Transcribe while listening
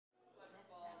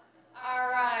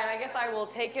guess I will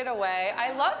take it away.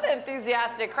 I love the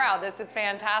enthusiastic crowd. This is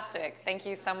fantastic. Thank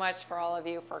you so much for all of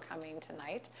you for coming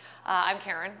tonight. I'm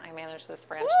Karen. I manage this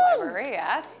branch library,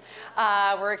 yes.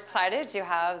 We're excited to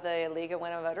have the League of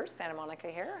Women Voters, Santa Monica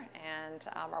here, and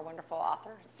our wonderful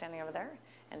author standing over there,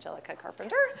 Angelica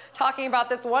Carpenter, talking about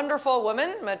this wonderful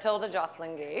woman, Matilda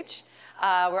Joslyn Gage.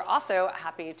 We're also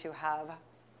happy to have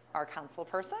our council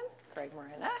person, Greg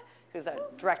Morena, who's a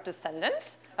direct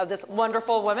descendant of this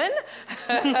wonderful woman.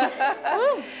 And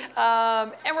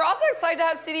we're also excited to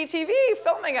have City TV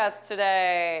filming us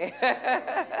today.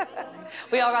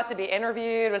 We all got to be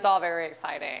interviewed. It was all very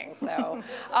exciting. So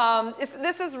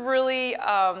this is really,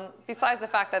 besides the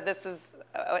fact that this is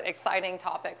an exciting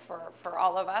topic for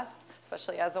all of us,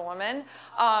 especially as a woman,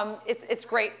 it's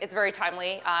great. It's very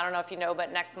timely. I don't know if you know,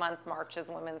 but next month, March, is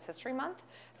Women's History Month.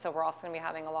 So we're also going to be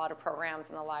having a lot of programs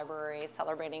in the library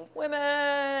celebrating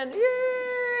women.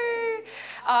 Yay!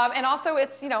 And also,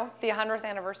 it's, you know, the 100th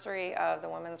anniversary of the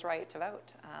women's right to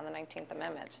vote, the 19th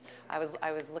Amendment. I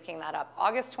was looking that up.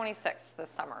 August 26th this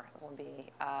summer will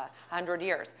be 100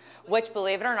 years, which,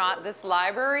 believe it or not, this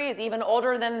library is even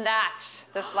older than that.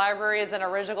 This library is an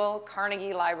original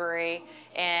Carnegie library,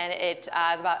 and it is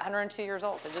about 102 years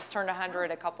old. It just turned 100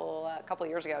 a couple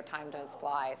years ago. Time does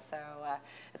fly, so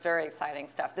it's very exciting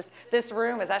stuff. This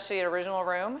room is actually an original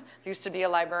room. There used to be a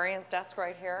librarian's desk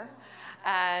right here,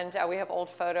 and we have old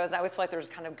photos. And I always feel like there's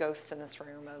kind of ghosts in this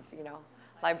room of, you know,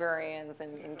 librarians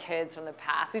and kids from the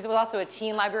past. This was also a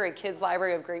teen library, a kids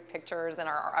library of great pictures, and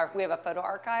we have a photo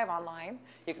archive online.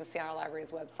 You can see on our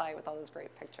library's website with all those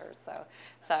great pictures. So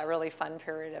it's a really fun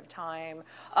period of time.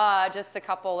 Just a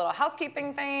couple little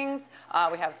housekeeping things.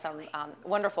 We have some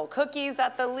wonderful cookies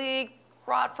that the League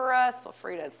brought for us. Feel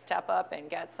free to step up and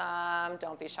get some.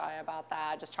 Don't be shy about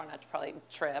that. Just try not to probably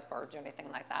trip or do anything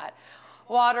like that.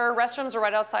 Water, restrooms are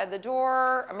right outside the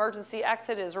door. Emergency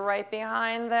exit is right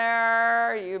behind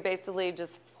there. You basically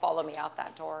just follow me out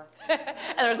that door.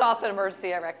 And there's also an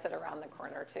emergency exit around the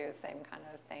corner too, same kind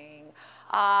of thing.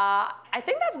 I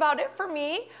think that's about it for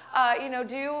me. You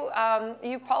know,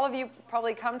 all of you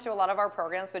probably come to a lot of our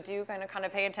programs, but do kind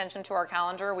of pay attention to our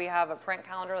calendar. We have a print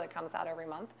calendar that comes out every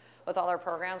month with all our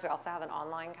programs. We also have an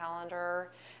online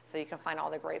calendar, so you can find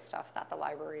all the great stuff that the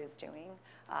library is doing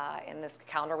in this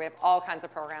calendar. We have all kinds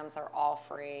of programs that are all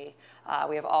free.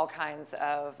 We have all kinds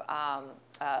of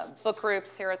book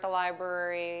groups here at the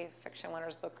library, Fiction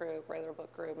Winners Book Group, regular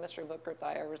book group, mystery book group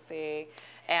that I oversee.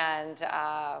 And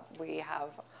we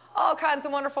have all kinds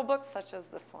of wonderful books, such as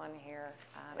this one here.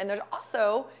 And there's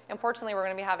also, importantly, we're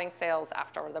going to be having sales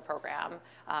after the program.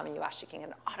 And you actually can get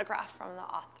an autograph from the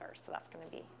author, so that's going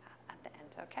to be at the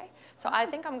end, okay? So I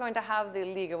think I'm going to have the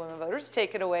League of Women Voters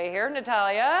take it away here.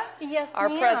 Natalia, yes, our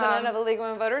president of the League of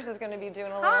Women Voters, is going to be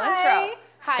doing a little intro.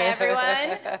 Hi,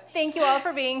 everyone. Thank you all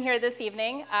for being here this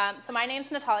evening. So my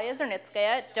name's Natalia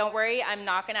Zernitskaya. Don't worry, I'm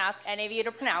not going to ask any of you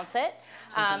to pronounce it.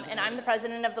 And I'm the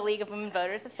president of the League of Women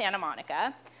Voters of Santa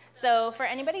Monica. So for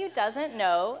anybody who doesn't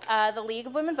know, the League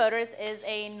of Women Voters is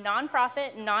a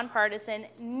nonprofit, nonpartisan,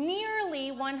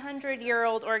 nearly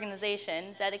 100-year-old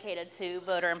organization dedicated to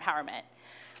voter empowerment.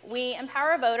 We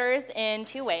empower voters in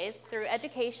two ways, through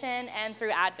education and through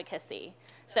advocacy.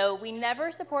 So we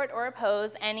never support or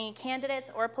oppose any candidates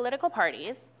or political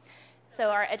parties. So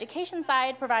our education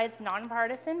side provides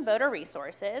nonpartisan voter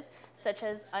resources, such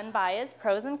as unbiased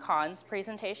pros and cons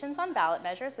presentations on ballot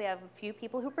measures. We have a few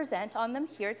people who present on them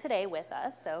here today with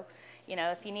us. So, you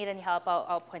know, if you need any help,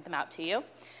 I'll point them out to you.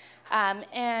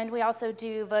 And we also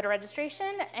do voter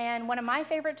registration. And one of my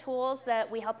favorite tools that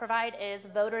we help provide is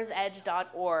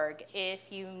votersedge.org. If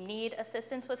you need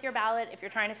assistance with your ballot, if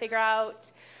you're trying to figure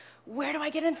out, where do I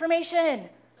get information?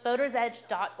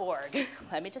 Votersedge.org.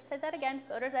 Let me just say that again,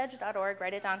 votersedge.org.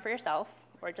 Write it down for yourself,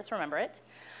 or just remember it.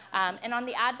 And on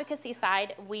the advocacy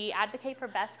side, we advocate for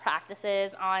best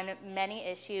practices on many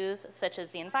issues, such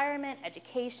as the environment,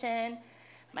 education,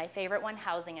 my favorite one,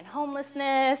 housing and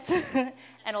homelessness,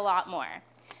 and a lot more.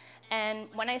 And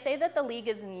when I say that the League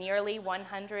is nearly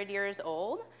 100 years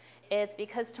old, it's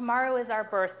because tomorrow is our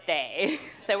birthday.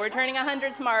 So we're turning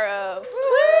 100 tomorrow.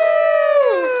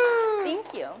 Woo!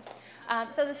 Thank you.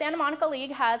 So the Santa Monica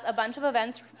League has a bunch of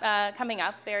events coming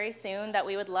up very soon that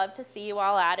we would love to see you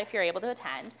all at if you're able to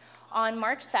attend. On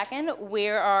March 2nd, we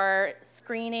are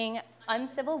screening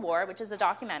Uncivil War, which is a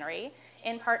documentary,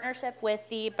 in partnership with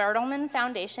the Bertelsmann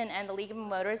Foundation and the League of Women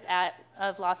Voters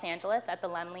of Los Angeles at the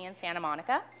Laemmle in Santa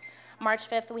Monica. March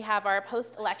 5th, we have our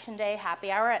post-election day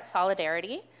happy hour at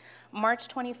Solidarity. March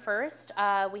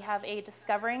 21st, we have a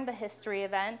Discovering the History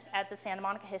event at the Santa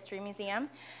Monica History Museum.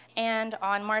 And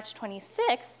on March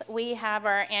 26th, we have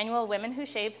our annual Women Who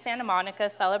Shaped Santa Monica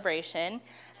celebration.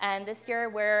 And this year,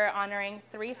 we're honoring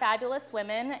 3 fabulous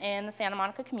women in the Santa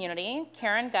Monica community: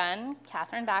 Karen Gunn,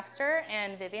 Catherine Baxter,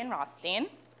 and Vivian Rothstein.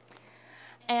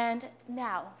 And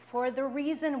now, for the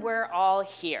reason we're all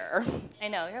here. I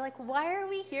know, you're like, why are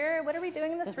we here? What are we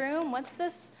doing in this room? What's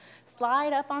this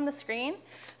slide up on the screen?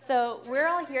 So we're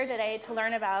all here today to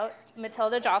learn about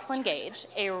Matilda Joslyn Gage,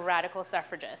 a radical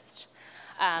suffragist.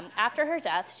 After her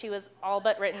death, she was all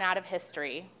but written out of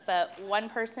history, but one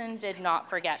person did not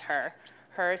forget her,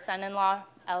 her son-in-law,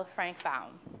 L. Frank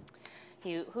Baum,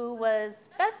 who was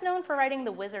best known for writing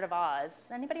The Wizard of Oz.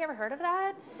 Anybody ever heard of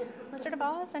that? Wizard of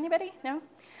Oz, anybody? No?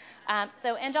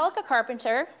 So Angelica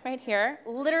Carpenter, right here,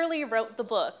 literally wrote the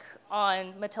book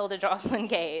on Matilda Joslyn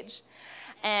Gage.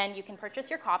 And you can purchase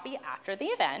your copy after the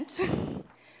event.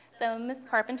 So Ms.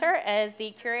 Carpenter is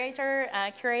the curator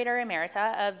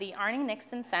emerita of the Arnie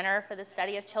Nixon Center for the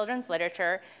Study of Children's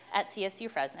Literature at CSU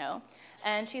Fresno.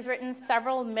 And she's written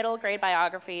several middle grade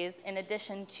biographies in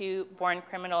addition to Born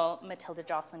Criminal Matilda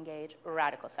Joslyn Gage,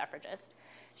 radical suffragist.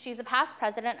 She's a past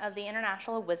president of the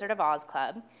International Wizard of Oz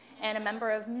Club and a member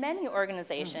of many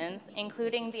organizations,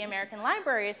 including the American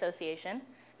Library Association,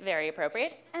 very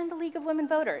appropriate, and the League of Women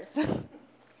Voters.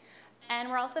 And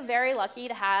we're also very lucky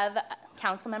to have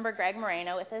Councilmember Greg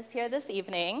Morena with us here this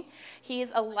evening. He's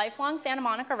a lifelong Santa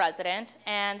Monica resident,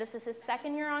 and this is his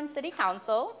 2nd year on City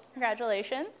Council.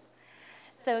 Congratulations.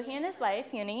 So he and his wife,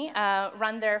 Uni,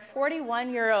 run their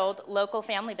 41-year-old local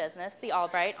family business, The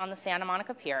Albright, on the Santa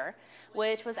Monica Pier,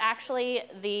 which was actually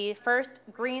the first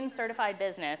green certified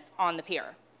business on the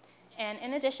pier. And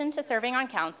in addition to serving on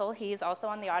council, he's also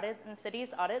on the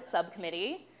city's audit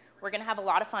subcommittee. We're going to have a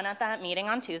lot of fun at that meeting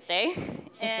on Tuesday.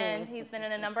 And he's been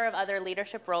in a number of other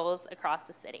leadership roles across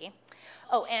the city.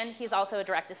 Oh, and he's also a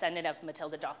direct descendant of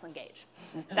Matilda Joslyn Gage.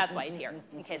 That's why he's here,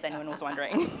 in case anyone was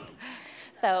wondering.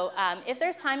 So if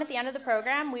there's time at the end of the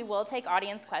program, we will take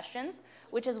audience questions,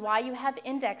 which is why you have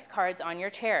index cards on your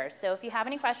chairs. So if you have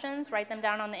any questions, write them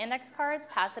down on the index cards,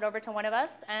 pass it over to one of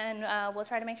us, and we'll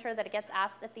try to make sure that it gets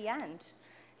asked at the end.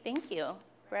 Thank you.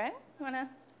 Greg, you want to?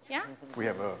 Yeah? We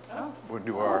have we'll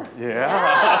do our,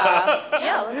 yeah.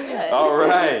 Yeah, let's do it. All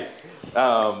right.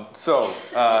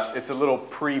 It's a little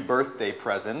pre-birthday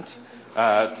present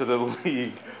to the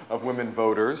League of Women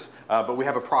Voters, but we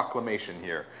have a proclamation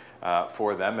here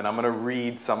for them, and I'm going to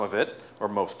read some of it, or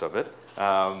most of it,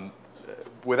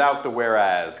 without the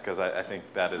whereas, because I think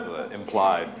that is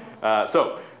implied.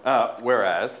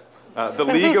 Whereas, the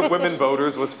League of Women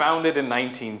Voters was founded in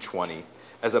 1920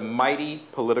 as a mighty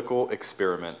political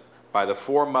experiment by the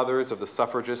foremothers of the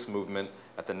suffragist movement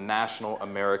at the National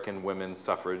American Women's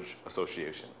Suffrage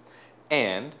Association,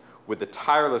 and with the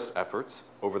tireless efforts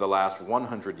over the last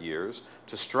 100 years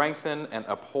to strengthen and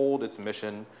uphold its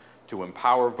mission to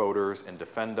empower voters and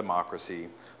defend democracy,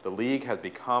 the League has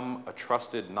become a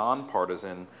trusted,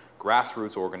 nonpartisan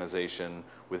grassroots organization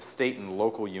with state and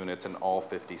local units in all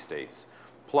 50 states,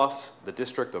 plus the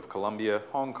District of Columbia,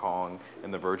 Hong Kong,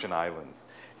 and the Virgin Islands.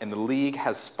 And the League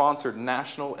has sponsored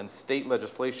national and state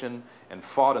legislation and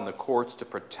fought in the courts to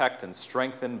protect and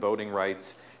strengthen voting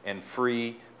rights and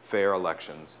free, fair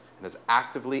elections, and has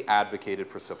actively advocated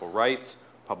for civil rights,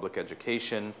 public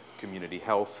education, community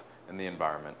health, and the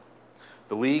environment.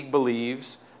 The League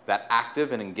believes that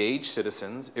active and engaged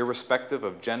citizens, irrespective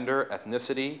of gender,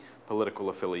 ethnicity, political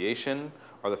affiliation,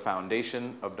 are the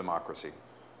foundation of democracy.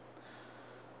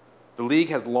 The League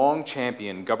has long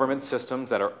championed government systems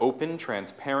that are open,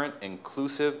 transparent,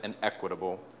 inclusive, and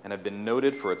equitable, and have been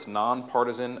noted for its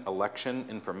nonpartisan election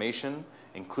information,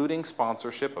 including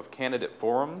sponsorship of candidate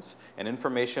forums and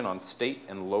information on state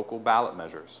and local ballot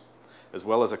measures, as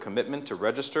well as a commitment to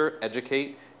register,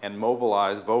 educate, and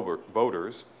mobilize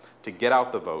voters to get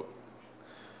out the vote.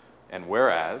 And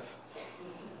whereas,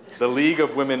 the League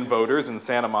of Women Voters in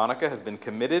Santa Monica has been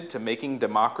committed to making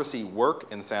democracy work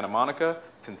in Santa Monica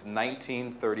since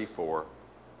 1934.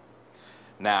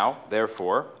 Now,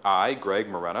 therefore, I, Greg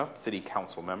Morena, City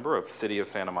Council member of City of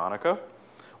Santa Monica,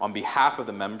 on behalf of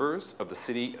the members of the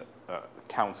City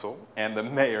Council and the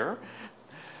Mayor,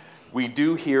 we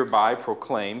do hereby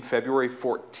proclaim February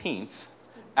 14th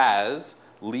as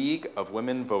League of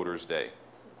Women Voters Day.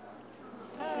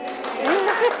 Thank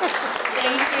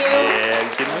you. Yeah, you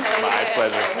kidding me? My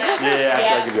pleasure.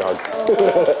 Yeah, I'll give you a hug.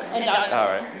 And Dr. All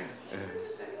right.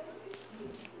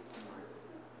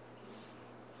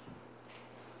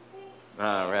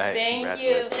 All right. Thank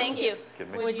you. Thank you.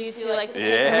 Would you two like to take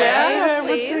it away,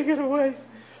 please? Take it away.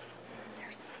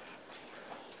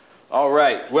 All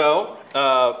right. Well,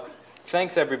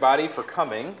 thanks everybody for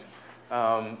coming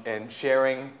and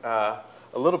sharing a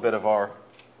little bit of our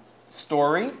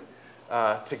story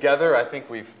together. I think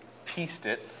we've pieced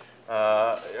it.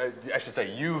 I should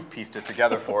say you've pieced it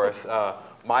together for us.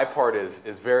 My part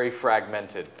is very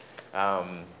fragmented.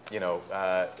 You know,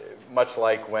 much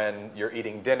like when you're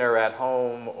eating dinner at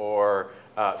home or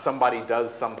somebody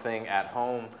does something at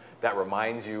home that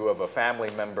reminds you of a family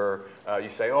member, you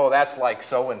say, oh, that's like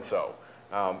so-and-so.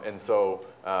 And so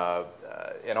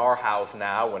in our house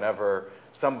now, whenever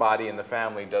somebody in the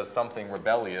family does something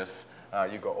rebellious,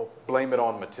 you go, oh, blame it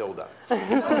on Matilda.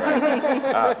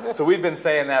 Right? So we've been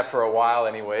saying that for a while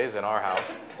anyways in our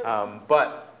house.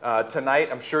 But tonight,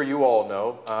 I'm sure you all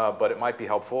know, but it might be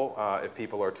helpful if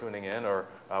people are tuning in or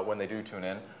when they do tune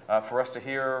in, for us to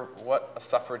hear what a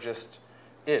suffragist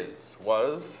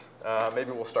was.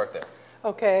 Maybe we'll start there.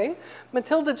 Okay.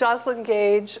 Matilda Joslyn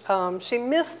Gage, she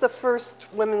missed the first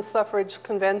women's suffrage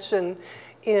convention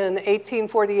in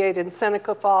 1848 in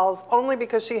Seneca Falls only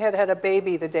because she had had a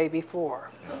baby the day before,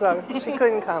 so she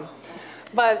couldn't come.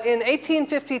 But in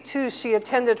 1852, she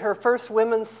attended her first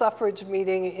women's suffrage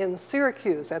meeting in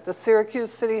Syracuse, at the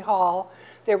Syracuse City Hall.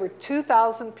 There were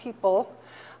 2,000 people.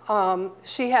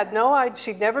 She had no idea,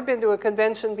 she'd never been to a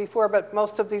convention before, but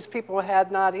most of these people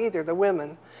had not either, the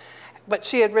women. But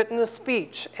she had written a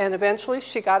speech, and eventually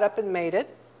she got up and made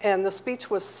it, and the speech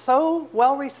was so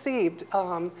well received.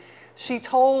 She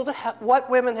told what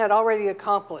women had already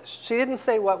accomplished. She didn't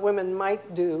say what women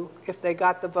might do if they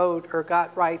got the vote or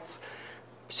got rights.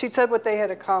 She said what they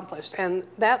had accomplished, and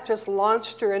that just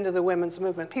launched her into the women's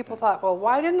movement. People thought, well,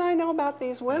 why didn't I know about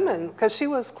these women? Because she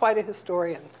was quite a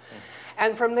historian.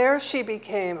 And from there, she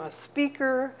became a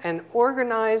speaker, an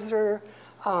organizer,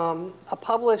 a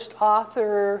published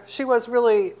author. She was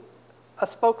really a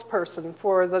spokesperson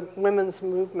for the women's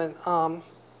movement.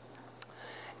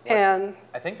 And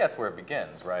I think that's where it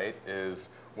begins, right? Is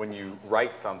when you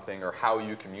write something or how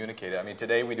you communicate it. I mean,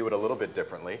 today we do it a little bit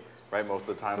differently, right? Most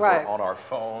of the times we're on our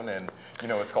phone, and you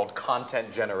know, it's called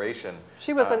content generation.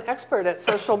 She was an expert at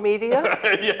social media.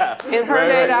 Yeah. In her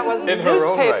day, that was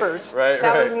newspapers.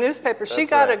 That was newspapers. She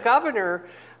got a governor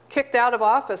kicked out of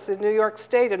office in New York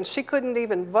State, and she couldn't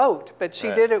even vote, but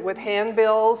she did it with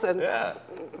handbills and,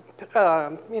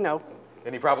 you know.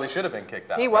 And he probably should have been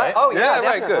kicked out, He was. right? Oh, yeah,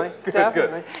 definitely. Right, good.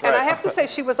 Definitely. And I have to say,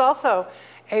 she was also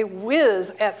a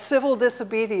whiz at civil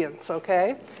disobedience,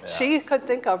 okay? Yeah. She could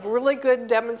think of really good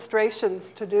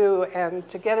demonstrations to do and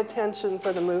to get attention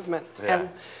for the movement. Yeah. And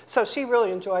so she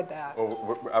really enjoyed that.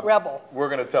 Well, rebel. We're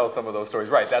going to tell some of those stories.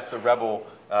 Right, that's the rebel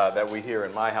that we hear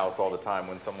in my house all the time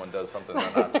when someone does something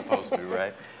they're not supposed to,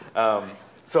 right?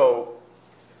 So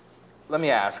let me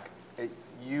ask,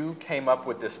 you came up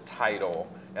with this title,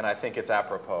 and I think it's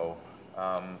apropos,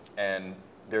 and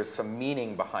there's some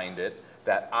meaning behind it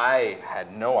that I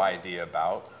had no idea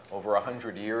about. Over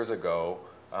 100 years ago,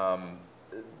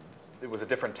 it was a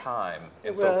different time.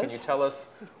 And so can you tell us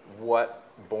what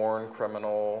Born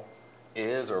Criminal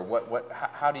is, or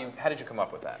how did you come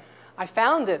up with that? I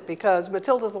found it because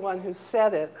Matilda's the one who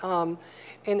said it.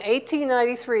 In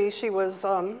 1893, she was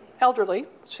elderly.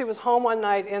 She was home one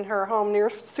night in her home near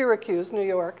Syracuse, New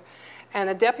York, and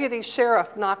a deputy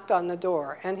sheriff knocked on the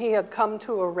door, and he had come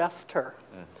to arrest her.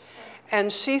 And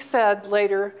she said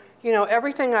later, you know,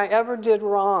 everything I ever did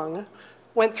wrong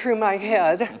went through my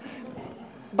head,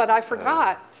 but I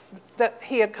forgot that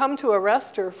he had come to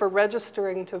arrest her for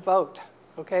registering to vote.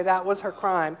 Okay, that was her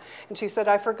crime. And she said,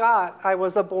 I forgot I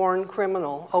was a born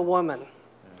criminal, a woman.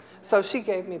 So she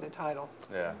gave me the title.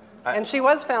 Yeah. And she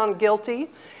was found guilty,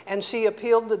 and she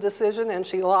appealed the decision, and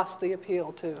she lost the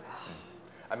appeal too.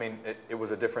 I mean, it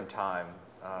was a different time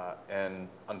and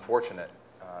unfortunate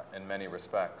in many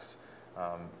respects.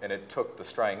 And it took the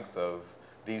strength of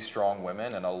these strong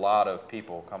women and a lot of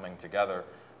people coming together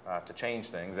to change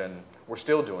things. And we're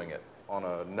still doing it on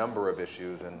a number of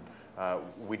issues. And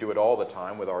we do it all the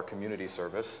time with our community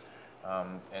service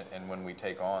and when we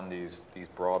take on these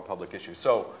broad public issues.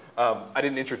 So I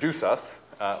didn't introduce us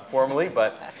formally,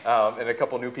 but and a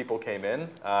couple new people came in.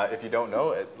 If you don't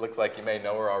know, it looks like you may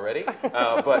know her already.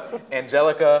 But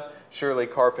Angelica Shirley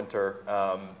Carpenter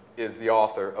is the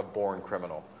author of Born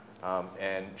Criminal.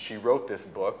 And she wrote this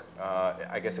book.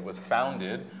 I guess it was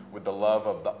founded with the love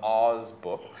of the Oz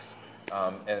books.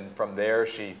 And from there,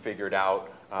 she figured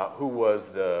out who was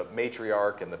the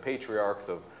matriarch and the patriarchs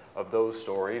of those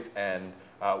stories. And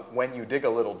when you dig a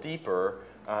little deeper,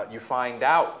 you find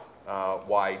out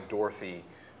why Dorothy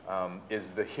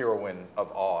is the heroine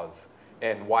of Oz.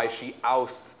 and why she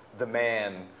ousts the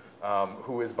man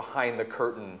who is behind the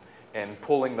curtain and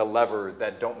pulling the levers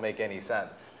that don't make any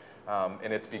sense.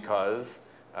 And it's because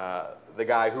the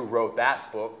guy who wrote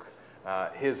that book,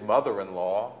 his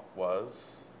mother-in-law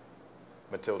was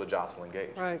Matilda Joslyn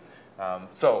Gage. Right.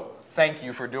 So thank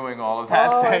you for doing all of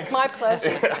that. Oh, Thanks. it's my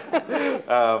pleasure.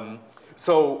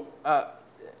 So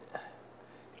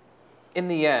in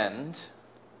the end,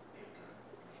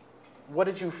 what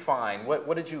did you find?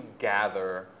 What did you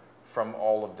gather from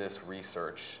all of this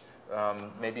research?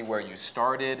 Maybe where you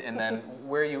started and then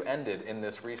where you ended in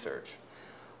this research.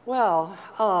 Well,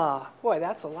 boy,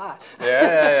 that's a lot.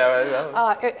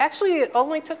 Yeah. Actually, it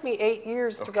only took me 8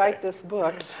 years to write this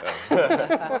book.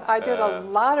 I did a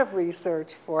lot of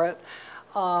research for it.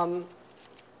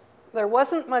 There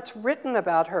wasn't much written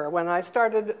about her. When I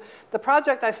started the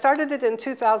project, I started it in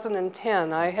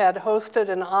 2010. I had hosted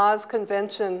an Oz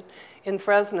convention in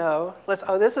Fresno.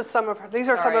 This is some of her, these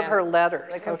are some of her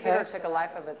letters. The computer took a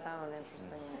life of its own,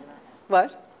 interestingly enough.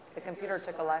 What? The computer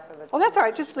took a life of its Oh, own. that's all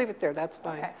right. Just leave it there. That's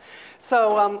fine. Okay.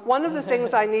 So one of the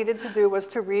things I needed to do was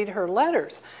to read her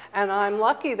letters. And I'm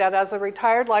lucky that as a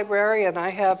retired librarian, I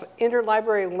have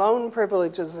interlibrary loan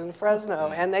privileges in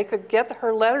Fresno, and they could get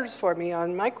her letters for me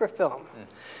on microfilm.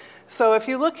 So if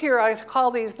you look here, I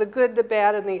call these the good, the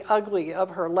bad, and the ugly of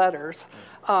her letters.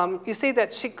 You see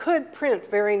that she could print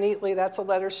very neatly. That's a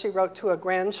letter she wrote to a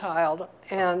grandchild.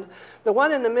 And the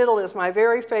one in the middle is my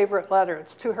very favorite letter.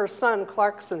 It's to her son,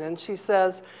 Clarkson, and she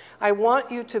says, "I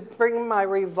want you to bring my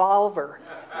revolver.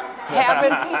 Have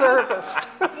it serviced."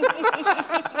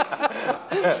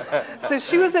 So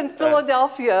she was in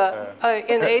Philadelphia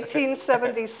in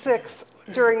 1876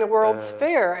 during the World's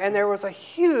Fair, and there was a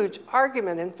huge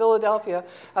argument in Philadelphia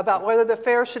about whether the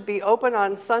fair should be open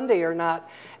on Sunday or not.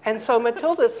 And so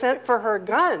Matilda sent for her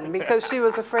gun because she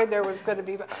was afraid there was going to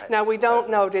be. Now, we don't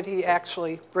know, did he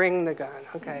actually bring the gun?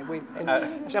 Okay, we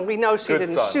know she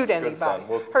didn't shoot anybody.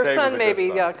 Her son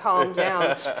maybe calmed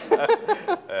down.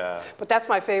 But that's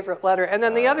my favorite letter. And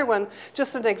then the other one,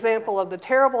 just an example of the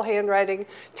terrible handwriting,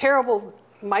 terrible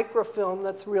microfilm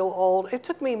that's real old. It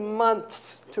took me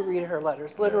months to read her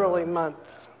letters, literally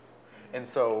months. And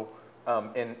so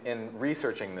in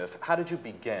researching this, how did you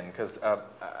begin? Because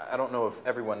I don't know if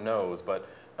everyone knows, but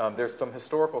there's some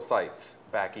historical sites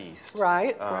back east.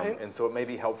 Right. And so it may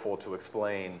be helpful to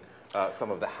explain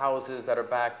some of the houses that are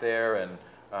back there, and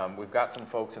we've got some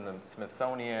folks in the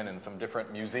Smithsonian and some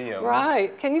different museums.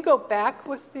 Right. Can you go back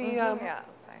with the... Yeah.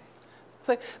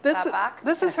 So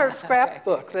this is her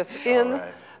scrapbook that's in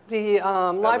the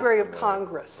Library of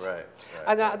Congress. Right.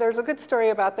 And there's a good story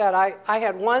about that. I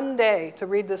had one day to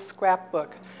read this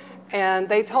scrapbook, and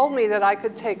they told me that I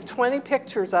could take 20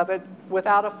 pictures of it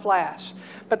without a flash.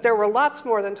 But there were lots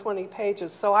more than 20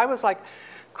 pages, so I was like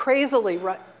crazily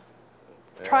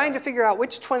trying to figure out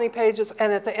which 20 pages,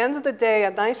 and at the end of the day,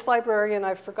 a nice librarian,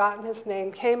 I've forgotten his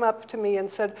name, came up to me and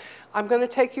said, "I'm going to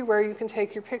take you where you can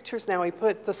take your pictures now." He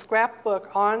put the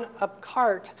scrapbook on a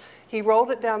cart. He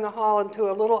rolled it down the hall into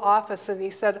a little office, and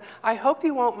he said, "I hope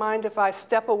you won't mind if I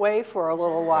step away for a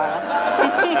little while."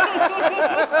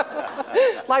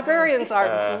 Librarians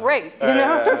are great, you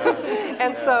know?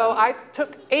 And so I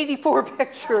took 84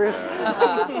 pictures.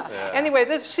 Anyway,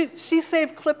 she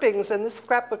saved clippings, and this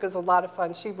scrapbook is a lot of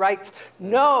fun. She writes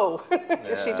no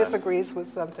if she disagrees with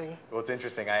something. Well, it's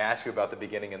interesting. I asked you about the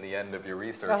beginning and the end of your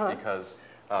research because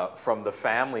from the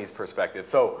family's perspective.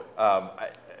 So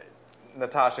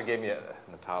Natasha gave me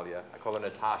Natalia. I call her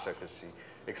Natasha because she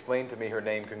explained to me her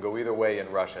name can go either way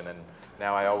in Russian, and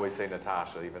now I always say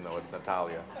Natasha, even though it's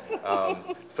Natalia.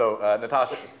 So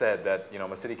Natasha said that, you know,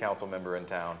 I'm a city council member in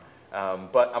town,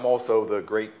 but I'm also the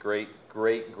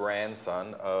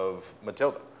great-great-great-grandson of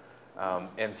Matilda.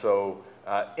 And so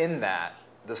in that,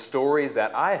 the stories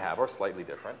that I have are slightly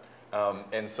different.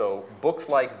 And so books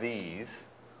like these,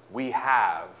 we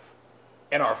have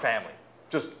in our family,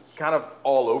 just kind of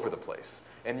all over the place.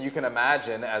 And you can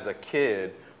imagine as a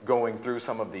kid going through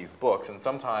some of these books, and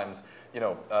sometimes, you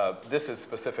know, this is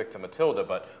specific to Matilda,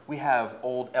 but we have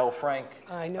old L. Frank.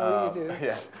 I know you do.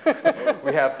 Yeah.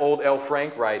 We have old L.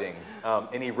 Frank writings,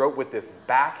 and he wrote with this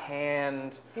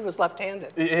backhand. He was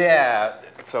left-handed. Yeah,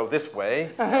 so this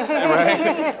way,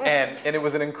 right? And it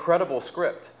was an incredible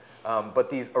script. But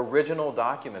these original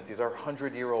documents, these are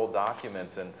 100-year-old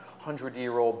documents and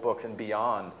 100-year-old books and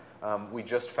beyond. We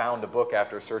just found a book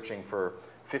after searching for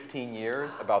 15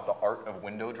 years about the art of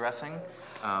window dressing.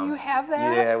 You have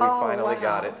that? Yeah, we finally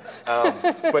got it.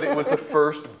 But it was the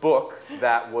first book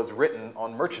that was written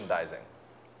on merchandising.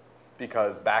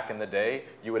 Because back in the day,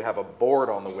 you would have a board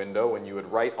on the window and you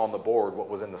would write on the board what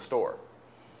was in the store.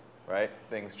 right?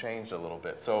 Things changed a little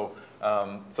bit. So,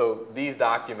 so these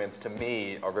documents to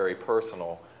me are very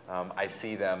personal. I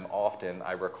see them often,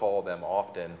 I recall them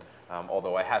often,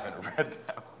 although I haven't read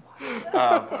them.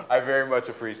 I very much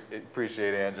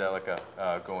appreciate Angelica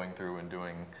going through and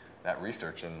doing that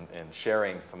research and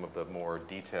sharing some of the more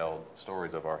detailed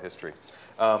stories of our history.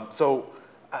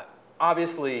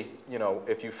 Obviously, you know,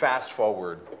 if you fast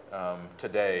forward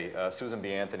today, Susan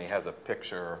B. Anthony has a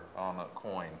picture on a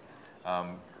coin.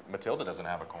 Matilda doesn't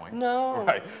have a coin. No.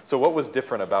 Right. So what was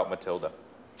different about Matilda?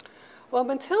 Well,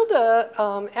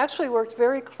 Matilda actually worked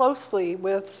very closely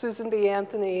with Susan B.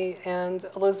 Anthony and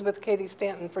Elizabeth Cady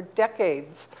Stanton for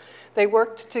decades. They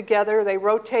worked together. They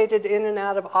rotated in and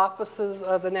out of offices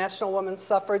of the National Women's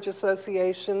Suffrage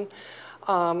Association.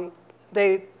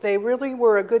 They really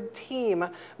were a good team.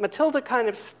 Matilda kind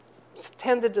of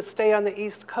tended to stay on the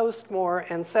East Coast more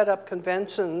and set up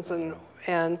conventions,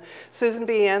 and Susan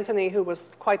B. Anthony, who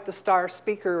was quite the star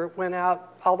speaker, went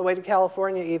out all the way to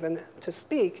California even to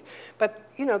speak. But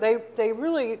you know, they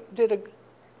really did a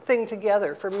thing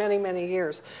together for many, many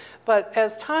years. But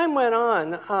as time went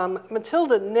on,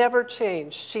 Matilda never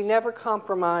changed. She never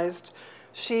compromised.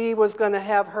 She was going to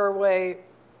have her way,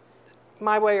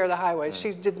 my way or the highway.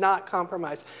 She did not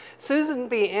compromise. Susan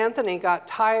B. Anthony got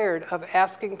tired of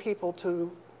asking people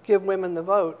to give women the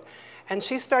vote, and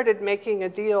she started making a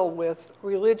deal with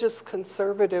religious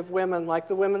conservative women like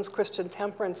the Women's Christian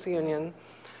Temperance Union,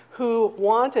 who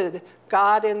wanted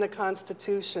God in the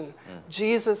Constitution,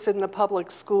 Jesus in the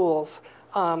public schools,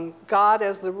 God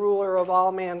as the ruler of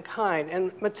all mankind.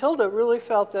 And Matilda really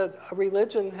felt that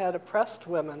religion had oppressed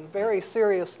women very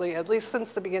seriously, at least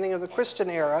since the beginning of the Christian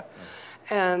era.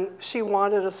 And she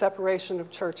wanted a separation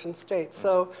of church and state.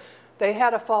 So they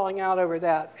had a falling out over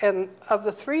that. And of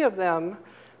the three of them,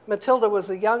 Matilda was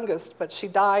the youngest, but she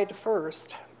died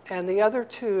first. And the other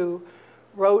two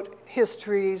wrote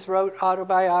histories, wrote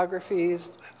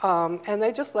autobiographies, and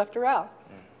they just left her out.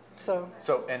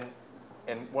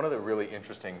 And one of the really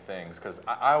interesting things, because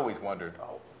I always wondered,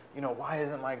 oh, you know, why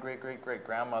isn't my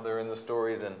great-great-great-grandmother in the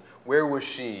stories, and where was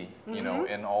she, you know,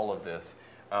 in all of this?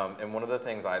 And one of the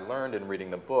things I learned in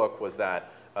reading the book was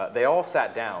that they all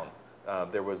sat down.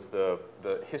 There was the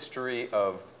history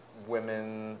of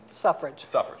women Suffrage.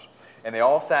 And they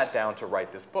all sat down to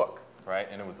write this book, right?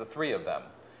 And it was the three of them.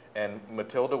 And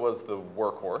Matilda was the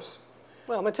workhorse.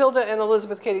 Well, Matilda and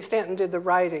Elizabeth Cady Stanton did the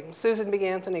writing. Susan B.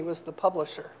 Anthony was the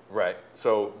publisher. Right.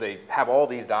 So they have all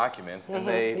these documents, and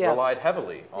they relied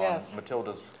heavily on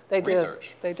Matilda's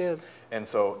research. They did. And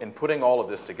so in putting all of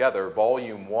this together,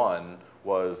 Volume 1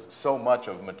 was so much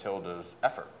of Matilda's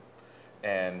effort.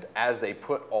 And as they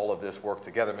put all of this work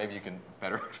together, maybe you can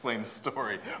better explain the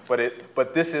story,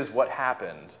 but this is what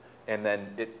happened. And then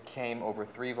it came over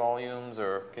 3 volumes,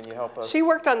 or can you help us? She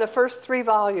worked on the first 3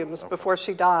 volumes before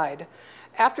she died.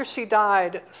 After she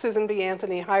died, Susan B.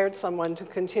 Anthony hired someone to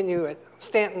continue it.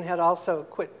 Stanton had also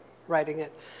quit writing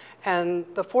it. And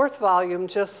the 4th volume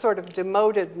just sort of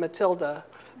demoted Matilda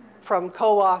from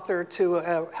co-author to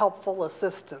a helpful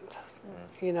assistant,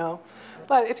 you know.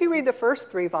 But if you read the first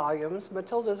 3 volumes,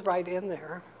 Matilda's right in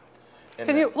there.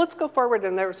 Let's go forward,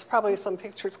 and there's probably some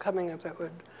pictures coming up that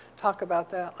would talk about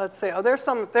that. Let's see. Oh, there's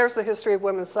the history of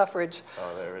women's suffrage.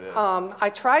 Oh, there it is. I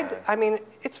tried, I mean,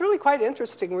 it's really quite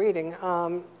interesting reading.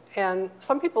 And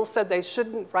some people said they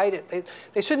shouldn't write it.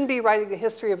 They shouldn't be writing a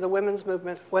history of the women's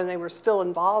movement when they were still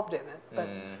involved in it. But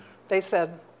they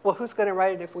said, well, who's going to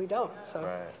write it if we don't? So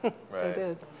they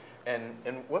did. And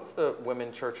what's the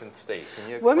Women, Church, and State? Can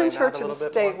you explain Women, that Church, a little and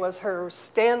bit State more? was her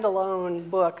standalone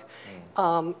book.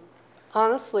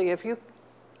 Honestly,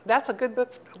 that's a good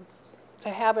book to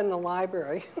have in the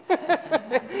library.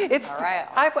 It's, all right.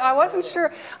 I wasn't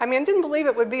sure. I mean, I didn't believe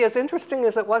it would be as interesting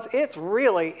as it was. It's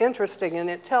really interesting, and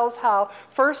it tells how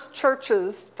first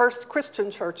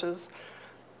Christian churches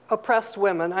oppressed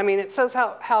women. I mean, it says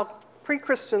how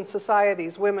pre-Christian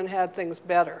societies, women had things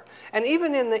better. And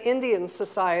even in the Indian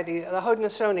society, the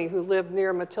Haudenosaunee, who lived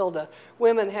near Matilda,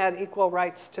 women had equal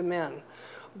rights to men.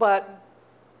 But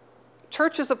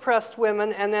churches oppressed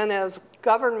women, and then as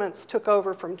governments took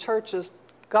over from churches,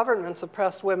 governments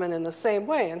oppressed women in the same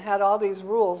way and had all these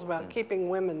rules about keeping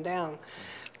women down.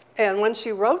 And when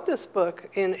she wrote this book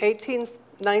in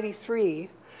 1893,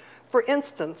 for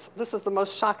instance, this is the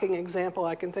most shocking example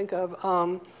I can think of,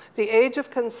 the age of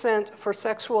consent for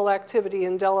sexual activity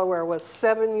in Delaware was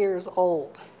 7 years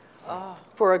old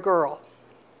for a girl.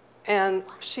 And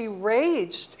she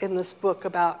raged in this book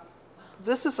about,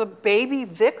 this is a baby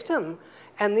victim,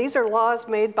 and these are laws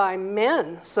made by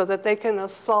men so that they can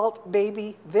assault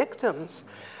baby victims.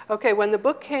 Okay, when the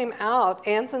book came out,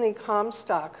 Anthony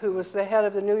Comstock, who was the head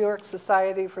of the New York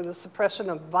Society for the Suppression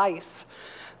of Vice,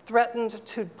 threatened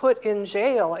to put in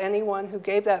jail anyone who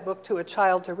gave that book to a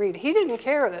child to read. He didn't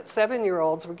care that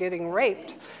 7-year-olds were getting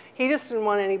raped. He just didn't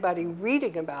want anybody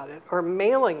reading about it or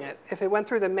mailing it. If it went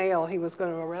through the mail, he was going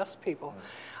to arrest people.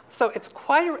 So it's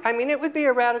quite, I mean, it would be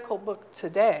a radical book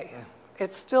today.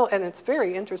 It's still, and it's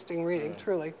very interesting reading,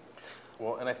 truly.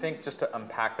 Well, and I think just to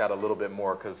unpack that a little bit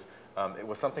more, because it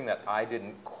was something that I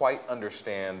didn't quite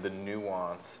understand the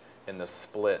nuance in the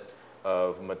split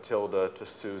of Matilda to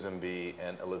Susan B.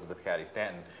 and Elizabeth Cady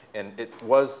Stanton. And it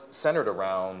was centered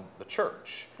around the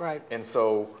church. Right. And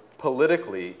so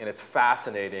politically, and it's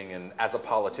fascinating, and as a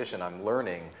politician, I'm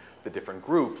learning the different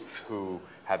groups who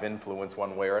have influence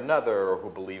one way or another, or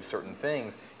who believe certain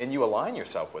things, and you align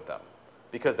yourself with them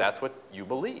because that's what you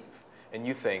believe. And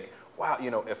you think, wow,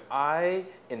 you know, if I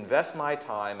invest my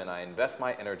time and I invest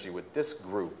my energy with this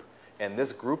group, and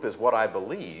this group is what I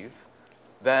believe,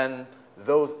 then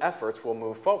those efforts will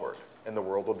move forward, and the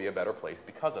world will be a better place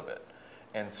because of it.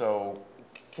 And so,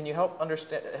 can you help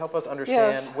us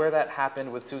understand where that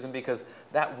happened with Susan? Because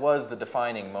that was the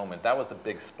defining moment. That was the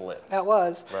big split. That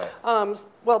was. Right.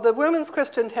 Well, the Women's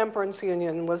Christian Temperance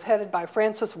Union was headed by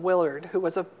Frances Willard, who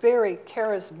was a very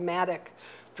charismatic,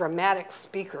 dramatic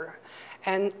speaker.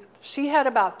 And she had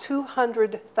about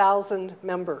 200,000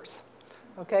 members.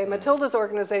 Okay, Matilda's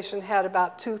organization had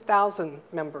about 2,000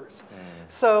 members.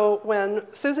 So when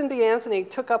Susan B. Anthony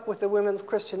took up with the Women's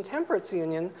Christian Temperance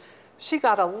Union, she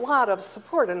got a lot of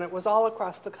support, and it was all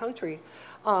across the country.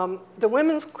 The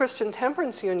Women's Christian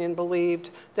Temperance Union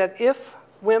believed that if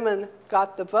women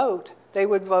got the vote, they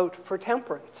would vote for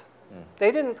temperance.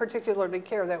 They didn't particularly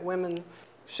care that women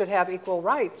should have equal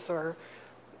rights or,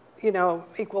 you know,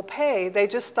 equal pay. They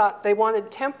just thought they wanted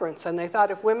temperance, and they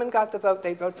thought if women got the vote,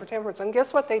 they'd vote for temperance. And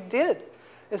guess what they did?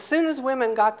 As soon as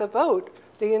women got the vote,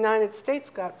 the United States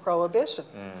got prohibition.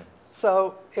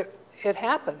 So it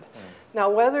happened. Now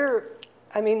whether,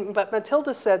 I mean, but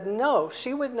Matilda said no,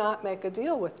 she would not make a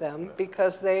deal with them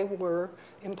because they were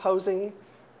imposing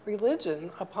religion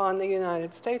upon the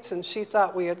United States, and she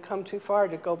thought we had come too far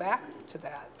to go back to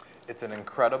that. It's an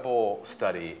incredible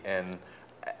study, and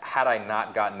had I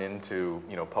not gotten into,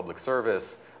 you know, public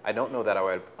service, I don't know that I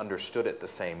would have understood it the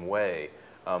same way,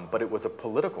 but it was a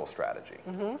political strategy,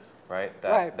 right?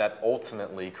 That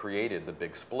ultimately created the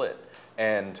big split.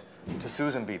 And to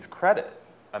Susan B's credit,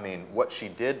 I mean, what she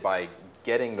did by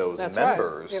getting those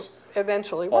members it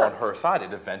eventually worked. On her side,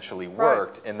 it eventually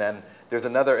worked. Right. And then there's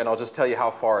another, and I'll just tell you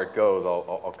how far it goes.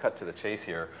 I'll cut to the chase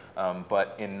here.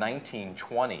 But in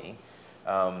 1920,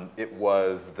 it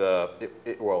was well,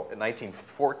 in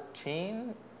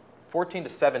 1914, 14 to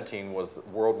 17 was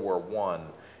World War I,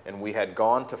 and we had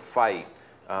gone to fight,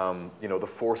 you know, the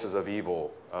forces of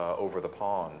evil over the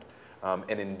pond.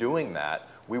 And in doing that,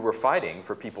 we were fighting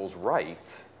for people's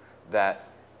rights that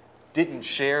didn't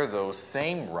share those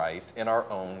same rights in our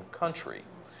own country.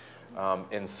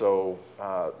 And so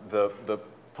the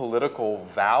political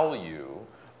value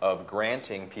of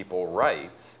granting people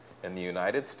rights in the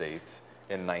United States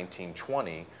in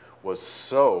 1920 was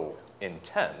so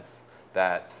intense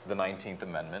that the 19th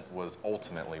Amendment was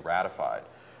ultimately ratified.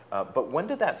 But when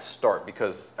did that start?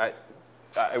 Because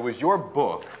it was your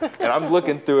book, and I'm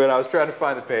looking through it. I was trying to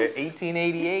find the page.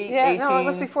 1888? Yeah, 18... no, it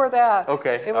was before that.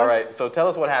 Okay, all right. So tell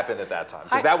us what happened at that time,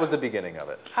 because that was the beginning of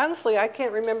it. Honestly, I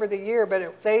can't remember the year,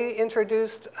 but they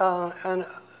introduced an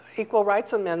Equal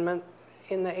Rights Amendment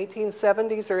in the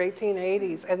 1870s or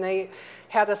 1880s, and they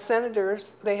had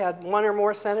they had one or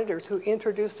more senators who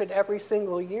introduced it every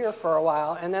single year for a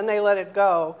while, and then they let it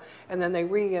go, and then they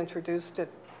reintroduced it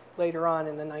later on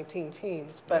in the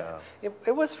 19-teens. But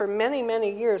it was for many,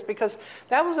 many years, because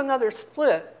that was another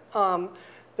split. The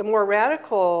more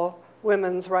radical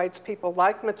women's rights people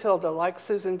like Matilda, like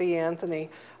Susan B. Anthony,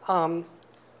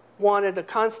 wanted a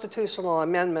constitutional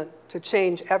amendment to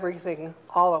change everything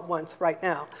all at once right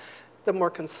now. The more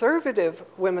conservative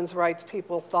women's rights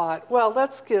people thought, well,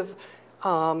 let's give,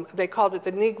 they called it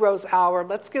the Negro's Hour,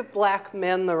 let's give black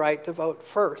men the right to vote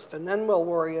first, and then we'll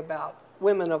worry about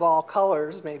women of all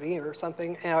colors, maybe, or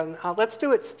something, and let's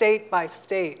do it state by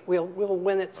state. We'll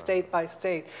win it state by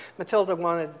state. Matilda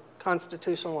wanted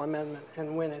constitutional amendment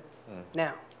and win it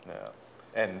now. Yeah,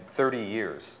 and 30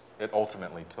 years it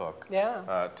ultimately took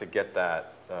to get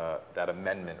that, that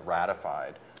amendment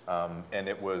ratified. And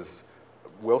it was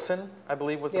Wilson, I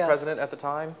believe, was the president at the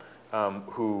time,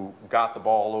 who got the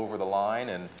ball over the line,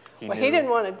 and he didn't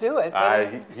want to do it.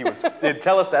 He was.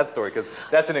 Tell us that story, because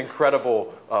that's an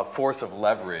incredible force of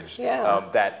leverage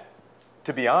that,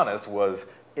 to be honest, was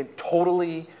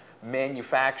totally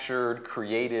manufactured,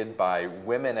 created by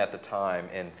women at the time,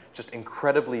 and just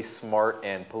incredibly smart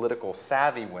and political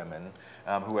savvy women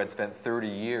who had spent 30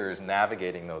 years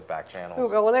navigating those back channels.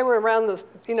 Well, they were around the,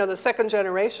 the second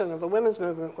generation of the women's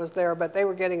movement was there, but they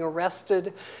were getting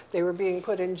arrested, they were being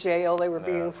put in jail, they were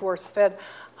being force-fed.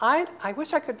 I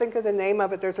wish I could think of the name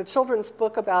of it. There's a children's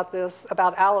book about this,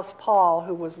 about Alice Paul,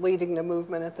 who was leading the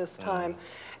movement at this time.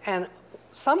 And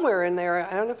somewhere in there,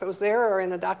 I don't know if it was there or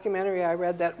in a documentary I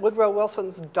read, that Woodrow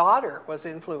Wilson's daughter was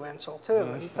influential too.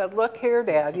 And he said, look here,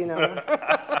 Dad, you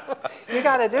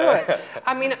got to do it.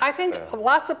 I mean, I think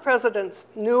lots of presidents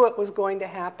knew it was going to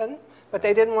happen, but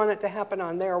they didn't want it to happen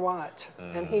on their watch.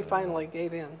 And he finally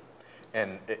gave in.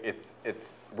 And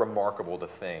it's remarkable to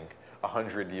think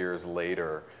 100 years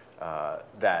later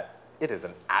that it is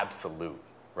an absolute,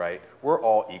 right? We're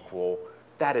all equal.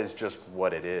 That is just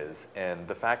what it is. And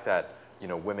the fact that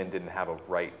women didn't have a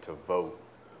right to vote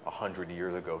 100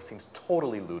 years ago seems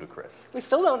totally ludicrous. We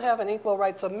still don't have an Equal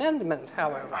Rights Amendment,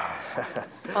 however.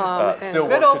 Still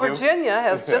and good old Virginia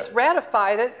has just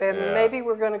ratified it, and maybe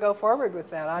we're going to go forward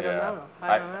with that. I don't know.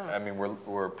 I mean,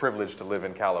 we're privileged to live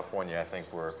in California. I think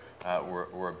we're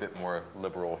a bit more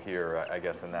liberal here, I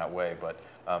guess, in that way. But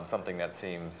something that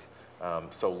seems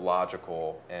so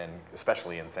logical, and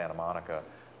especially in Santa Monica,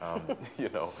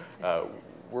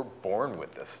 we're born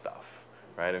with this stuff.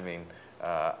 Right? I mean,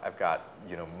 I've got,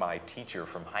 my teacher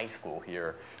from high school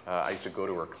here. I used to go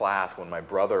to her class when my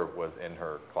brother was in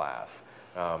her class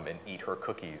and eat her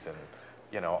cookies. And,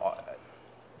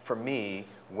 for me,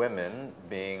 women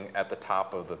being at the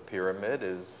top of the pyramid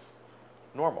is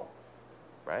normal,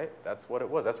 right? That's what it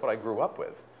was. That's what I grew up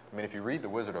with. I mean, if you read The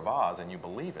Wizard of Oz and you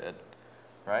believe it,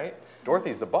 right?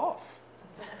 Dorothy's the boss.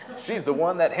 She's the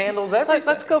one that handles everything.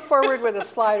 Let's go forward with a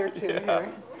slide or two here.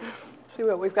 See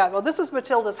what we've got. Well, this is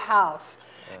Matilda's house.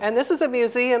 And this is a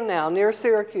museum now near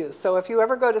Syracuse. So if you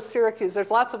ever go to Syracuse, there's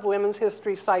lots of women's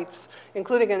history sites,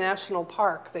 including a national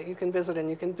park that you can visit, and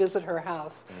you can visit her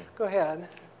house. Go ahead.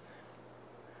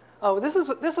 Oh, this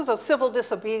is a civil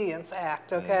disobedience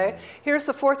act, okay? Here's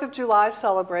the 4th of July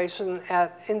celebration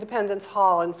at Independence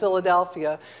Hall in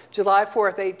Philadelphia, July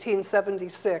 4th,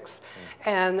 1876.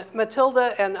 And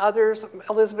Matilda and others,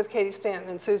 Elizabeth Cady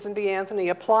Stanton and Susan B. Anthony,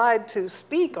 applied to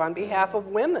speak on behalf of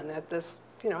women at this,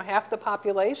 half the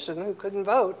population who couldn't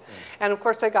vote. And of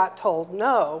course they got told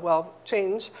no. Well,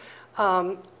 change.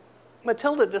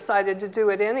 Matilda decided to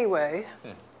do it anyway.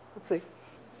 Let's see.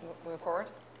 Move forward?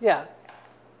 Yeah.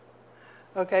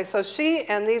 Okay, so she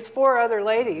and these 4 other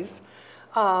ladies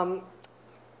took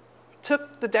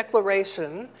the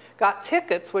Declaration, got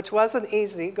tickets, which wasn't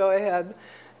easy, go ahead,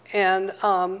 and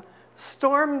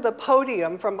stormed the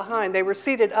podium from behind. They were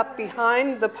seated up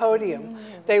behind the podium.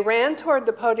 They ran toward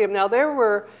the podium. Now,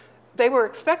 they were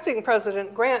expecting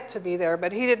President Grant to be there,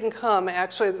 but he didn't come.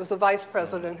 Actually, it was the vice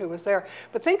president who was there.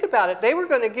 But think about it. They were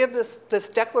going to give this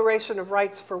Declaration of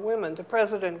Rights for Women to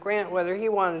President Grant, whether he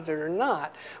wanted it or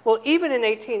not. Well, even in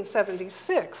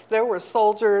 1876, there were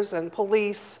soldiers and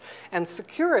police and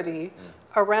security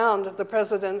around the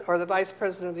president or the vice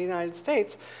president of the United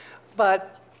States.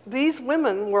 But these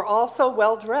women were all so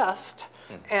well-dressed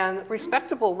and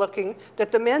respectable looking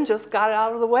that the men just got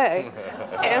out of the way.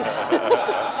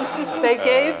 And they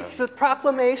gave the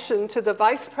proclamation to the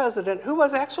vice president, who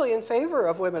was actually in favor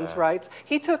of women's rights.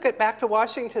 He took it back to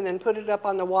Washington and put it up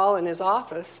on the wall in his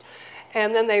office.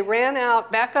 And then they ran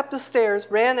out, back up the stairs,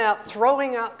 ran out,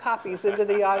 throwing out copies into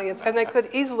the audience. And they could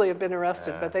easily have been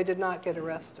arrested, but they did not get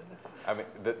arrested. I mean,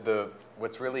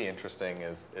 what's really interesting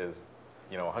is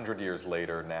 100 years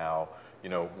later now,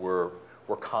 we're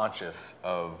conscious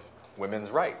of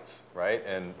women's rights, right?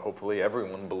 And hopefully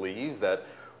everyone believes that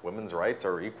women's rights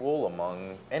are equal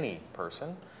among any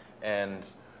person. And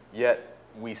yet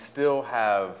we still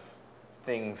have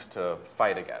things to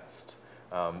fight against.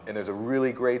 And there's a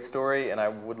really great story, and I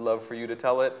would love for you to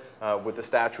tell it, with the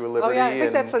Statue of Liberty. Oh yeah, I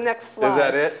think that's the next slide. Is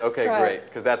that it? Okay, right. Great,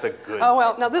 because that's a good, oh,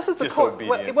 well, now this is the court.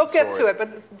 We'll get story. to it,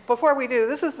 but before we do,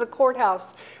 this is the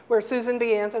courthouse where Susan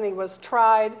B. Anthony was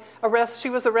tried. She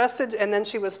was arrested, and then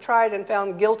she was tried and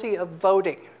found guilty of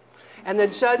voting. And the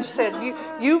judge said,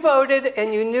 you voted,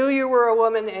 and you knew you were a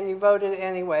woman, and you voted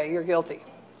anyway. You're guilty.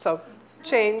 So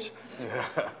change.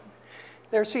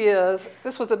 There she is.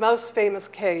 This was the most famous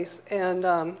case, and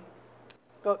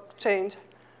go change.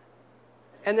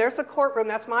 And there's the courtroom.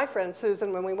 That's my friend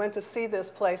Susan when we went to see this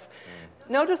place.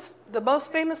 Notice the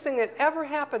most famous thing that ever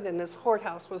happened in this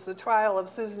courthouse was the trial of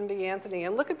Susan B. Anthony.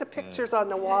 And look at the pictures on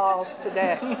the walls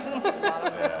today.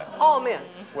 All men.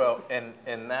 Well,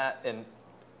 and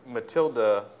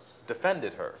Matilda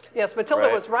defended her. Yes, Matilda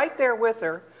was right there with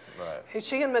her. Right.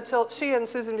 She and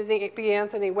Susan B.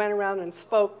 Anthony went around and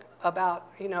spoke about,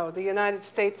 you know, the United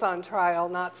States on trial,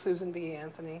 not Susan B.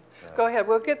 Anthony. Yeah. Go ahead.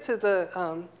 We'll get to the.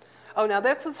 Oh, now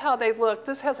this is how they looked.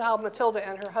 This is how Matilda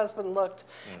and her husband looked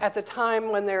at the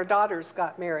time when their daughters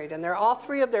got married. And all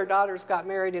three of their daughters got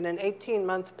married in an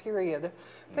 18-month period.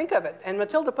 Think of it. And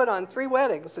Matilda put on 3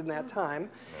 weddings in that time.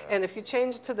 Yeah. And if you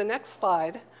change to the next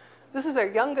slide, this is their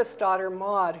youngest daughter,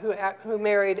 Maud, who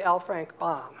married L. Frank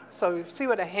Baum. So you see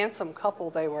what a handsome couple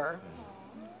they were.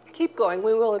 Keep going.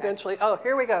 We will eventually. Oh,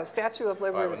 here we go. Statue of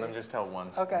Liberty. All right, well, let me just tell one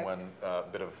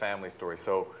bit of a family story.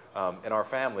 So in our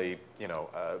family, you know,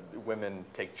 women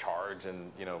take charge,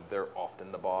 and you know they're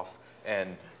often the boss.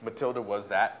 And Matilda was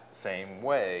that same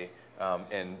way.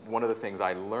 And one of the things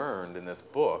I learned in this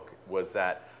book was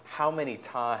that how many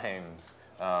times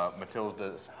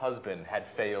Matilda's husband had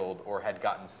failed or had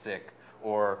gotten sick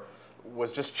or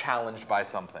was just challenged by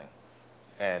something,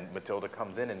 and Matilda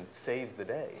comes in and saves the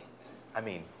day. I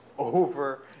mean,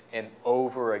 over and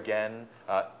over again.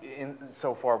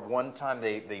 So far, one time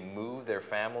they moved their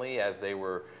family as they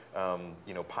were,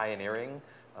 you know, pioneering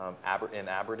in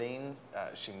Aberdeen.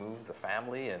 She moves the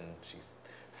family, and she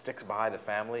sticks by the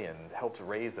family and helps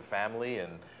raise the family.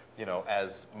 And you know,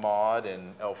 as Maud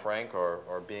and L. Frank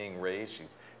are being raised,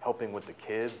 she's helping with the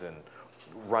kids and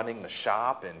running the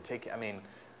shop and taking. I mean.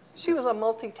 She was a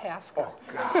multitasker. Oh,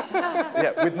 God.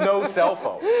 Yeah, with no cell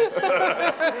phone.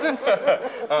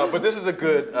 But this is a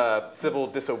good civil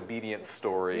disobedience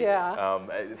story. Yeah.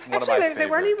 It's one of my favorite. They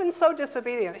weren't even so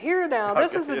disobedient. Here now,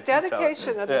 this is the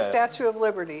dedication of the Statue of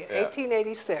Liberty,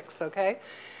 1886, okay?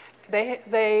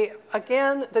 They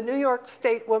again, the New York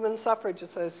State Women's Suffrage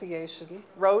Association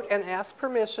wrote and asked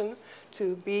permission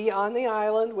to be on the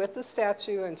island with the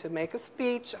statue and to make a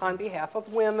speech on behalf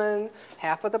of women,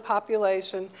 half of the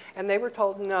population, and they were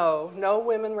told no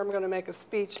women were going to make a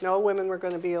speech, no women were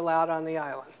going to be allowed on the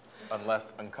island.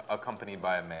 Unless accompanied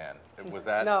by a man. Was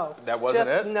that? No. That wasn't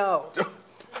just it? No.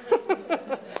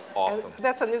 Awesome. And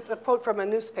that's a quote from a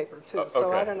newspaper too, so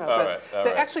okay. I don't know. All but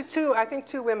right. Actually, I think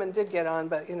 2 women did get on,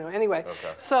 but you know, anyway.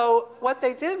 Okay. So what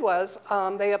they did was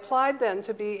they applied then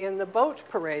to be in the boat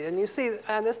parade, and you see,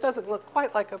 and this doesn't look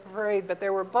quite like a parade, but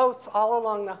there were boats all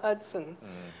along the Hudson,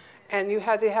 and you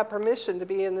had to have permission to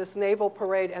be in this naval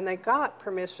parade, and they got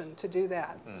permission to do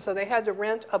that. So they had to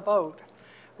rent a boat.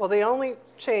 Well, the only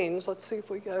change, let's see if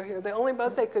we go here, the only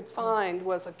boat they could find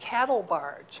was a cattle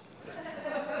barge.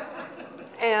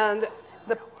 And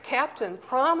the captain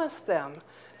promised them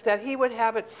that he would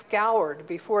have it scoured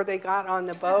before they got on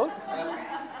the boat,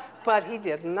 but he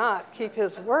did not keep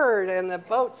his word, and the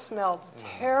boat smelled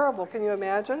terrible. Can you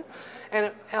imagine?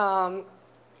 And I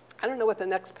don't know what the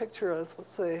next picture is.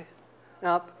 Let's see.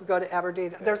 Now, go to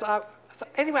Aberdeen. So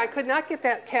anyway, I could not get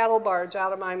that cattle barge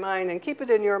out of my mind, and keep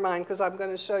it in your mind because I'm going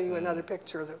to show you another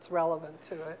picture that's relevant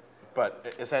to it.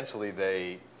 But essentially,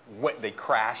 they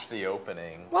crashed the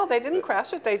opening. Well, they didn't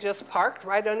crash it. They just parked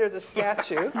right under the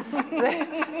statue.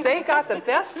 They got the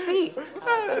best seat,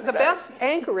 the best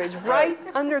anchorage right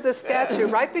under the statue,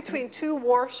 right between 2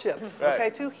 warships, okay,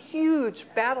 2 huge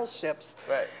battleships.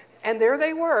 Right. And there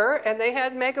they were, and they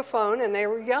had megaphone, and they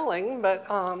were yelling, but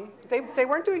they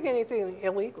weren't doing anything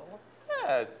illegal.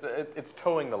 Yeah, it's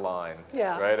towing the line.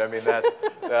 Yeah. Right. I mean, that's.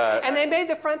 And they made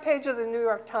the front page of the New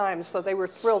York Times, so they were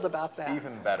thrilled about that.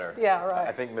 Even better. Yeah, right.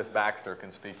 I think Miss Baxter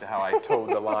can speak to how I towed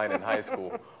the line in high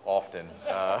school often.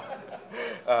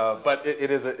 But it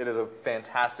is a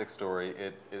fantastic story.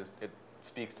 It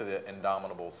speaks to the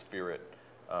indomitable spirit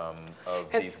of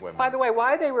these women. By the way,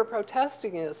 why they were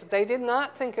protesting is they did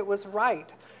not think it was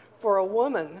right for a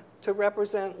woman to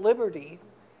represent liberty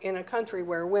in a country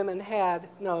where women had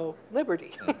no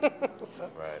liberty. So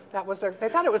right. That was they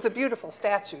thought it was a beautiful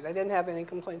statue. They didn't have any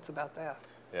complaints about that.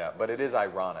 Yeah, but it is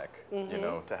ironic, you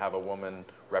know, to have a woman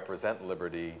represent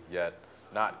liberty yet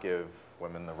not give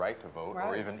women the right to vote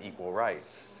or even equal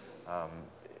rights.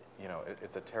 You know,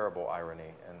 it's a terrible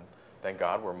irony, and thank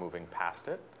God we're moving past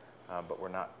it, but we're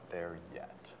not there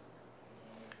yet.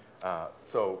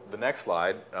 So the next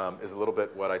slide is a little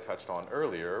bit what I touched on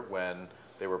earlier when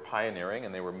they were pioneering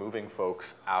and they were moving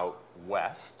folks out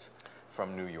west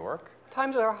from New York.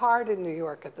 Times are hard in New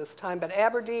York at this time, but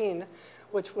Aberdeen,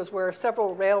 which was where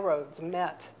several railroads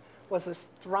met, was a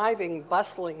thriving,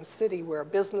 bustling city where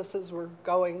businesses were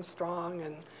going strong,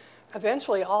 and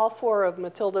eventually all 4 of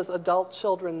Matilda's adult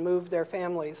children moved their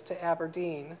families to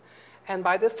Aberdeen. And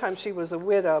by this time she was a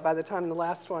widow by the time the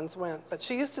last ones went. But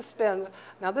she used to spend,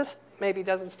 now this maybe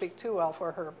doesn't speak too well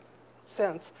for her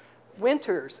sense,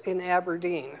 winters in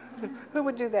Aberdeen. Who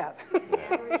would do that?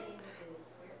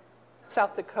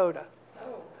 South Dakota.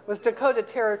 It was Dakota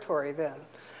Territory then.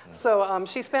 So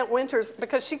she spent winters,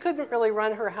 because she couldn't really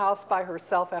run her house by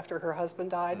herself after her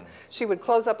husband died. She would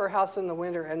close up her house in the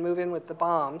winter and move in with the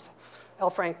Baumes, L.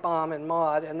 Frank Baum and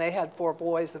Maud, and they had 4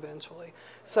 boys eventually.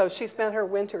 So she spent her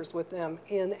winters with them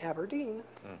in Aberdeen.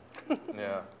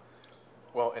 Yeah.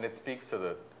 Well, and it speaks to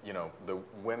the, the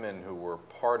women who were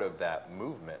part of that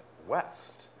movement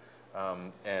west.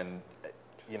 And,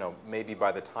 maybe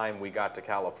by the time we got to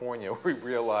California, we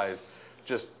realized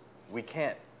just we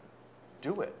can't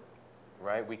do it,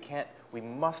 right? We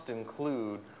must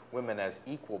include women as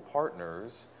equal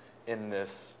partners in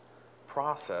this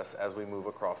process as we move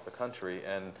across the country.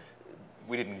 And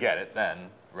we didn't get it then,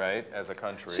 right, as a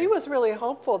country. She was really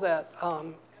hopeful that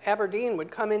Aberdeen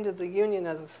would come into the Union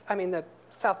that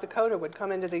South Dakota would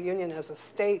come into the Union as a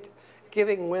state,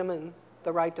 giving women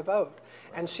the right to vote.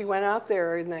 And she went out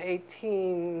there in the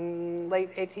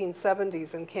late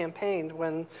 1870s and campaigned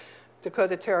when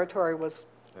Dakota Territory was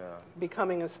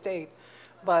becoming a state,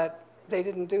 but they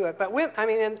didn't do it. But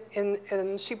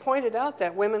and she pointed out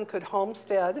that women could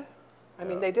homestead.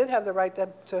 They did have the right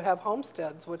to have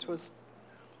homesteads, which was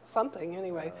something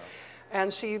anyway.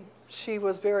 And she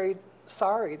was very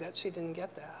sorry that she didn't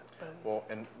get that. But. Well,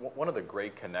 and one of the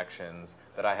great connections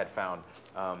that I had found,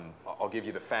 I'll give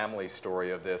you the family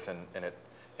story of this, and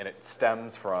it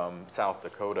stems from South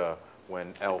Dakota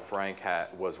when L. Frank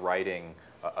was writing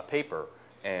a paper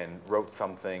and wrote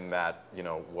something that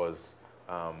was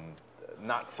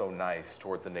not so nice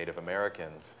towards the Native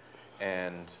Americans.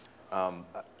 And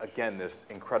again, this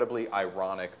incredibly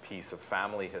ironic piece of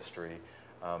family history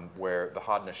where the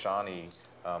Haudenosaunee,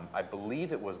 I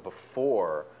believe it was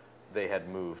before they had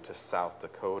moved to South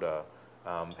Dakota,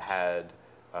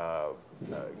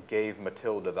 gave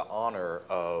Matilda the honor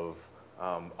of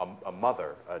a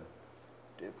mother.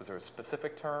 Was there a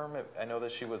specific term? I know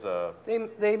that she was a...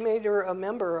 They made her a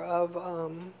member of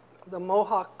the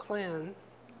Mohawk clan.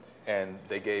 And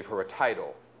they gave her a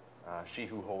title, She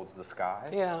Who Holds the Sky?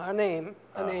 Yeah, a name.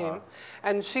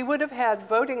 And she would have had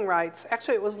voting rights.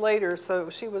 Actually, it was later, so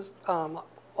she was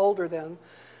older then.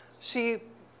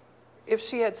 If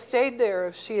she had stayed there,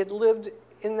 if she had lived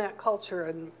in that culture,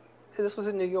 and this was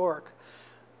in New York,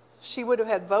 she would have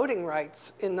had voting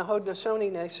rights in the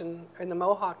Haudenosaunee Nation and the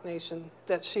Mohawk Nation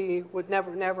that she would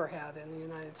never had in the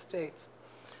United States.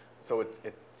 So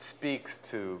it speaks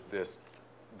to this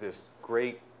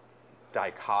great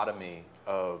dichotomy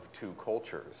of 2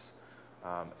 cultures,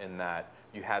 in that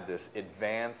you have this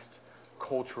advanced,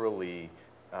 culturally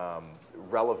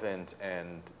relevant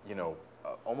and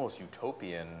almost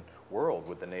utopian world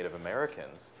with the Native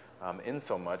Americans, in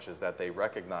so much as that they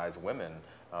recognize women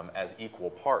as equal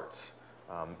parts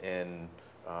in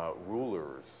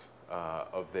rulers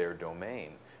of their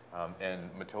domain. And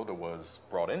Matilda was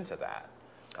brought into that.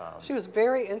 She was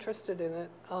very interested in it.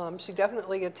 She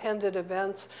definitely attended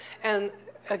events. And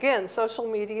again, social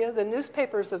media, the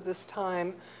newspapers of this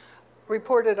time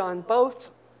reported on both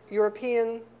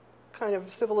European kind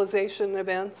of civilization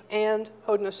events and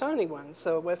Haudenosaunee ones.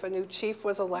 So if a new chief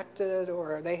was elected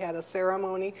or they had a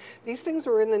ceremony, these things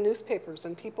were in the newspapers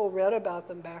and people read about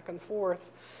them back and forth.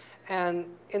 And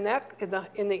in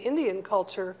the Indian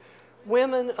culture,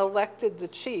 women elected the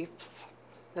chiefs,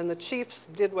 and the chiefs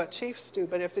did what chiefs do.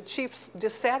 But if the chiefs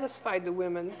dissatisfied the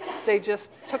women, they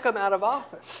just took them out of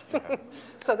office.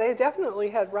 So they definitely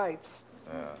had rights.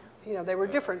 They were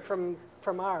different from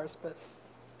ours, but.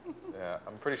 Yeah,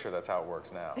 I'm pretty sure that's how it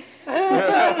works now.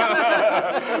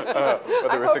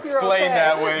 Whether it's explained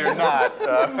that way or not.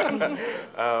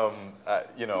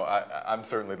 I'm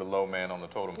certainly the low man on the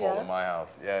totem pole in my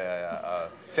house.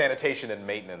 Sanitation and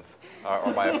maintenance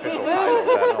are my official titles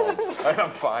at home. And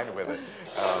I'm fine with it.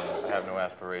 I have no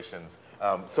aspirations.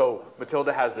 So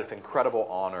Matilda has this incredible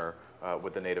honor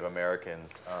with the Native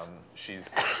Americans.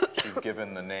 She's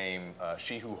given the name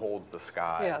She Who Holds the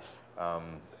Sky. Yes.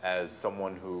 As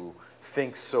someone who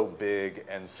thinks so big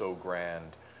and so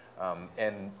grand.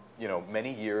 And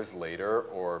many years later,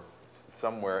 or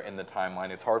somewhere in the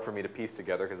timeline, it's hard for me to piece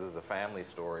together because this is a family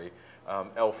story,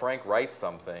 L. Frank writes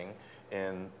something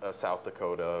in a South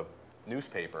Dakota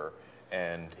newspaper,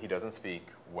 and he doesn't speak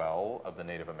well of the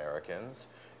Native Americans,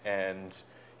 and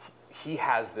we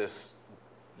have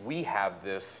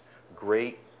this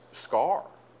great scar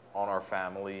on our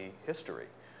family history.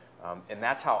 And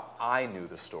that's how I knew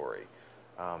the story.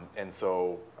 And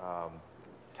so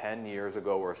 10 years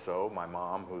ago or so, my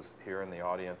mom, who's here in the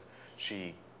audience,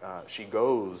 she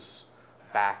goes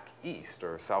back east,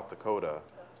 or South Dakota,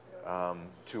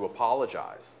 to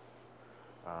apologize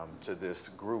to this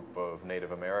group of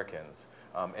Native Americans.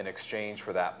 In exchange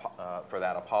for that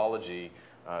apology,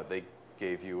 they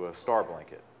gave you a star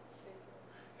blanket.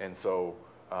 And so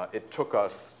it took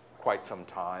us quite some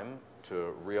time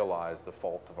to realize the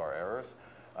fault of our errors,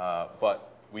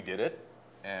 but we did it,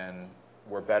 and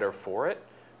we're better for it.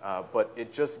 But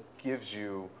it just gives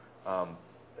you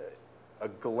a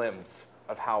glimpse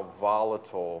of how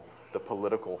volatile the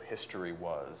political history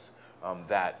was,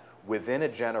 that within a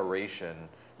generation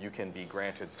you can be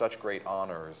granted such great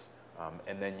honors,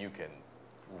 and then you can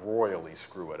royally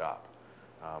screw it up.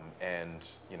 And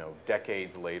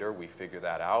decades later, we figure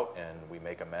that out, and we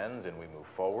make amends, and we move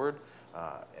forward,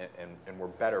 and we're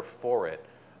better for it.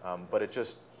 But it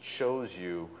just shows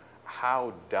you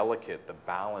how delicate the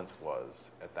balance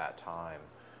was at that time.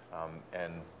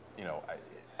 And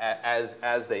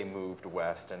as they moved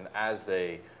west and as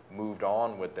they moved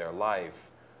on with their life,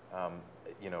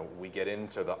 we get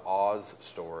into the Oz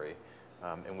story,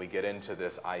 and we get into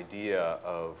this idea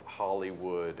of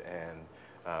Hollywood and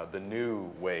the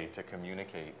new way to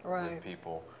communicate with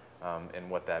people, and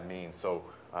what that means. So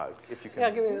if you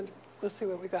can... Yeah, let's see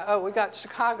what we got. Oh, we got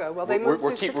Chicago. Well, they moved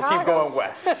to Chicago. We'll keep going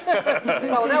west.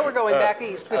 Well, now we're going back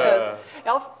east because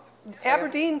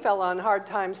Aberdeen fell on hard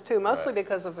times too, mostly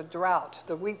because of a drought.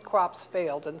 The wheat crops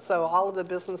failed, and so all of the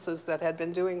businesses that had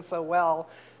been doing so well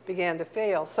began to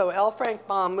fail. So L. Frank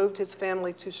Baum moved his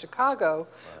family to Chicago,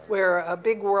 where a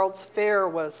big World's Fair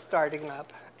was starting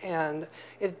up. And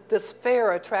this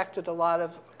fair attracted a lot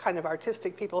of kind of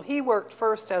artistic people. He worked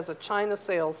first as a China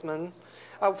salesman,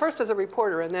 first as a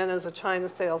reporter and then as a China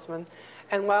salesman.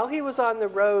 And while he was on the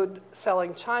road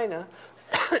selling China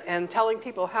and telling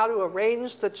people how to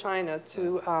arrange the China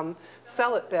to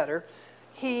sell it better,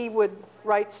 he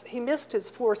missed his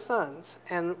 4 sons.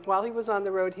 And while he was on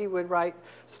the road, he would write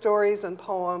stories and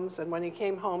poems. And when he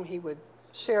came home, he would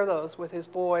share those with his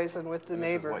boys and with the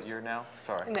neighbors. This is what year now?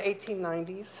 Sorry. In the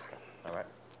 1890s. All right.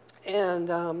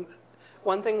 And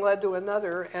one thing led to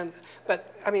another.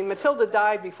 But I mean, Matilda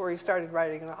died before he started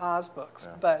writing the Oz books.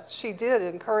 Yeah. But she did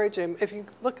encourage him. If you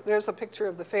look, there's a picture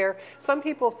of the fair. Some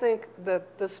people think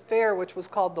that this fair, which was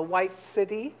called the White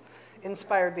City,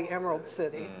 inspired the Emerald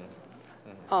City.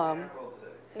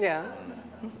 Yeah.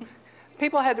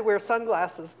 People had to wear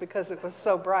sunglasses because it was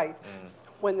so bright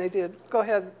when they did. Go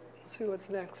ahead. See what's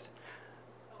next.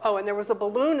 Oh, and there was a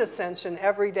balloon ascension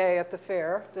every day at the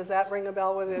fair. Does that ring a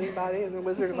bell with anybody in The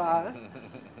Wizard of Oz?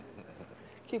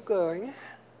 Keep going.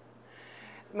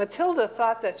 Matilda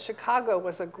thought that Chicago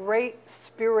was a great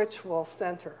spiritual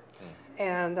center.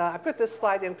 And I put this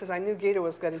slide in because I knew Gita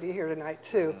was going to be here tonight,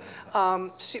 too.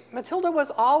 Matilda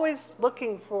was always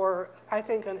looking for, I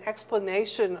think, an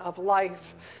explanation of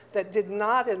life that did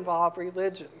not involve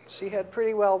religion. She had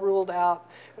pretty well ruled out.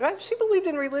 She believed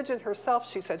in religion herself,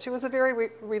 she said. She was a very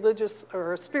religious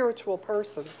or spiritual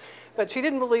person, but she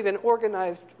didn't believe in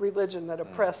organized religion that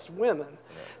oppressed women.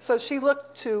 So she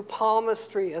looked to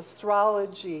palmistry,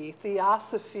 astrology,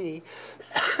 theosophy,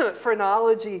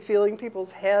 phrenology, feeling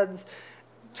people's heads,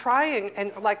 trying,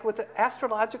 and like with the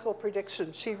astrological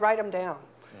predictions, she'd write them down.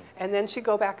 And then she'd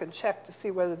go back and check to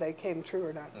see whether they came true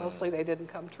or not. Mostly they didn't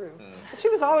come true. But she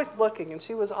was always looking, and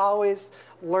she was always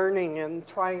learning and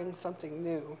trying something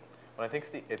new. Well, I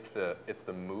think it's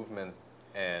the movement,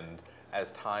 and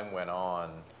as time went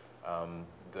on,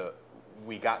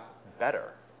 we got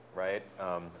better, right?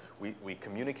 We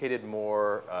communicated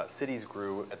more. Cities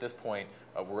grew. At this point,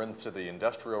 we're into the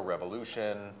Industrial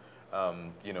Revolution.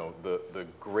 The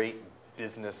great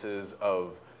businesses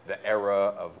of the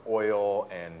era of oil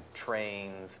and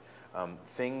trains,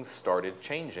 things started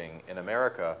changing in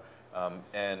America,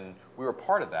 and we were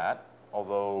part of that,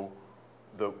 although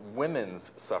the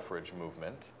women's suffrage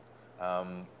movement,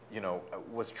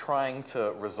 was trying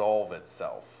to resolve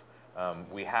itself.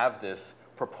 We have this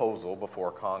proposal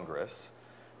before Congress,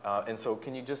 and so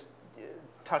can you just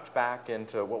touch back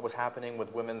into what was happening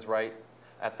with women's right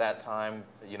at that time?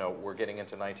 We're getting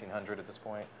into 1900 at this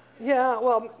point. Yeah,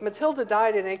 well, Matilda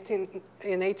died in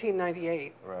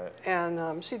 1898. Right.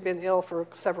 And she'd been ill for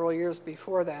several years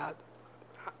before that.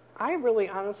 I really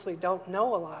honestly don't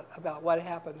know a lot about what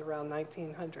happened around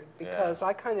 1900 because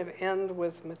I kind of end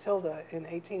with Matilda in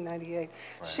 1898.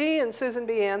 Right. She and Susan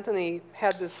B. Anthony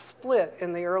had this split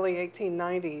in the early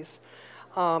 1890s.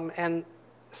 And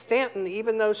Stanton,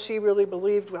 even though she really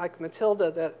believed, like Matilda,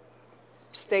 that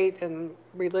state and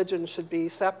religion should be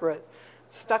separate,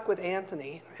 stuck with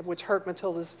Anthony, which hurt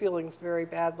Matilda's feelings very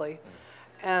badly.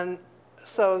 And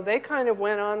so they kind of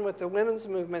went on with the women's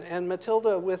movement, and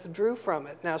Matilda withdrew from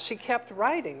it. Now, she kept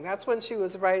writing. That's when she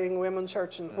was writing Woman,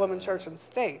 Church, and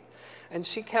State. And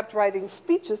she kept writing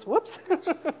speeches. Whoops.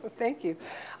 Thank you.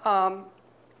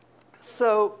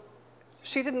 So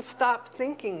she didn't stop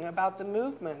thinking about the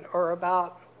movement or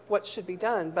about what should be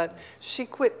done, but she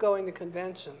quit going to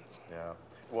conventions. Yeah.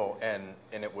 Well, and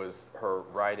it was her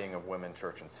writing of Women,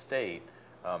 Church, and State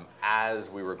as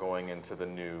we were going into the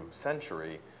new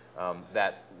century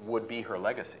that would be her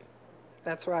legacy.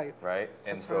 That's right. Right?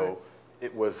 And That's so right.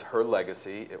 it was her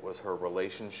legacy, it was her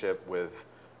relationship with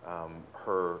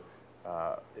her,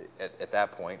 at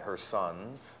that point, her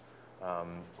sons,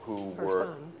 who Her were,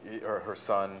 son. or her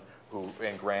son,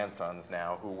 and grandsons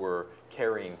now, who were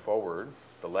carrying forward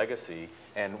the legacy.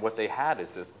 And what they had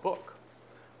is this book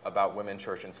about women,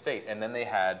 church, and state. And then they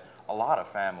had a lot of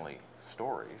family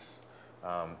stories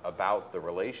about the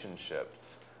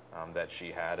relationships that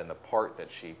she had and the part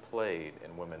that she played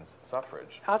in women's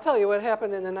suffrage. I'll tell you what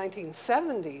happened in the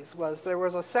 1970s was there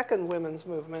was a second women's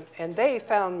movement, and they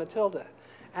found Matilda.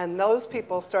 And those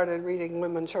people started reading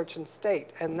Women, Church, and State.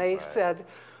 And they said,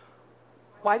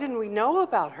 why didn't we know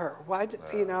about her? Why did,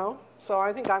 you know? So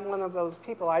I think I'm one of those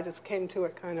people. I just came to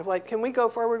it kind of like, can we go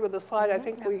forward with the slide? I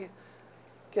think we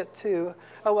get to,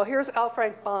 oh, well, here's L.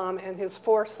 Frank Baum and his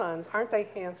 4 sons. Aren't they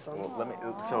handsome? Well, let me,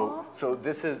 so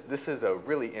this is a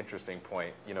really interesting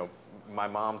point. You know, my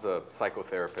mom's a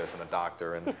psychotherapist and a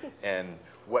doctor, and and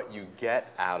what you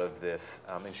get out of this,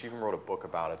 and she even wrote a book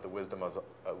about it, The Wisdom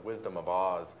of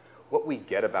Oz. What we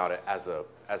get about it as a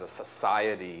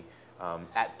society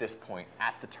at this point,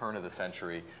 at the turn of the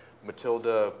century,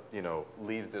 Matilda, you know,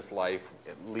 leaves this life,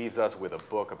 leaves us with a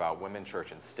book about women,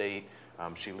 church, and state.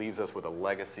 She leaves us with a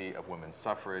legacy of women's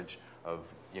suffrage, of,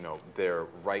 you know, their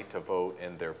right to vote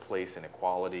and their place in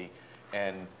equality.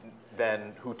 And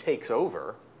then who takes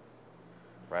over,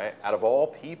 right, out of all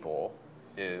people,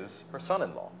 is her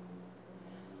son-in-law,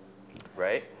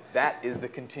 right? That is the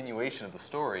continuation of the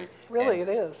story. Really, it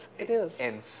is. It is.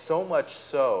 And so much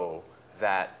so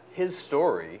that his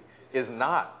story is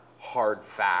not hard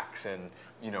facts and,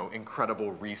 you know,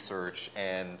 incredible research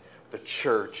and the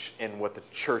church and what the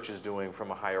church is doing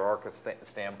from a hierarchical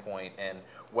standpoint and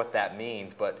what that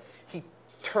means, but he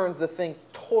turns the thing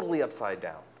totally upside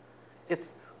down.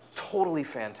 It's totally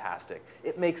fantastic.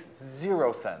 It makes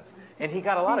 0 sense. And he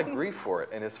got a lot of grief for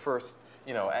it in his first,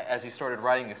 you know, as he started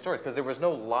writing these stories, because there was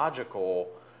no logical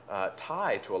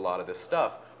tie to a lot of this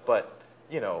stuff. But,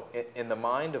 you know, in the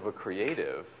mind of a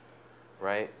creative,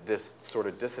 right, this sort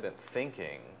of dissident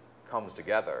thinking comes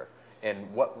together.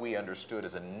 And what we understood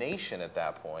as a nation at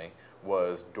that point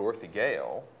was Dorothy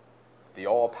Gale, the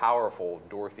all-powerful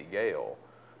Dorothy Gale,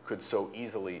 could so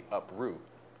easily uproot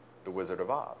the Wizard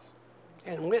of Oz.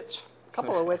 And witch. A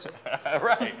couple of witches.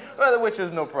 Right. Well, the witch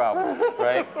is no problem,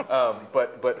 right?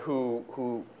 But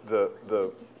who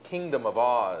the Kingdom of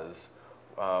Oz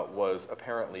was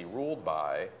apparently ruled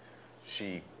by,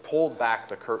 she pulled back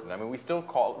the curtain. I mean, we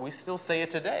still say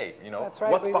it today, you know. That's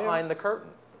right, what's we behind do. the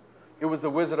curtain? It was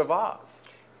the Wizard of Oz,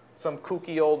 some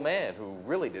kooky old man who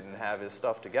really didn't have his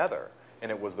stuff together. And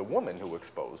it was the woman who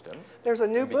exposed him. There's a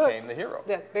new book became the hero.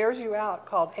 that bears you out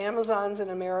called Amazons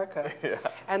in America. Yeah.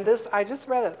 And this, I just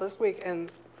read it this week,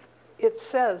 and it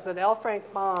says that L.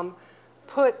 Frank Baum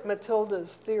put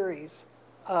Matilda's theories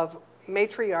of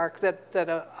matriarch, that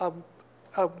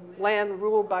a land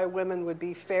ruled by women would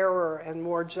be fairer and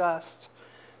more just,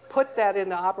 put that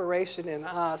into operation in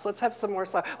Oz. Let's have some more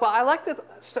slides. Well, I like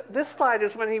this slide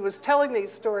is when he was telling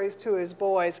these stories to his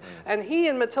boys, and he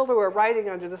and Matilda were writing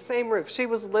under the same roof. She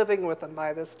was living with them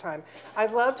by this time. I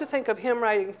love to think of him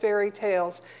writing fairy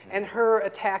tales and her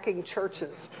attacking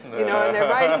churches, you know, and they're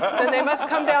writing, then they must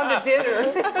come down to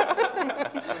dinner.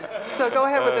 So go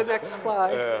ahead with the next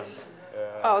slide.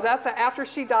 Oh, that's after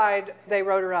she died, they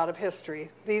wrote her out of history.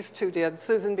 These two did,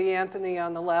 Susan B. Anthony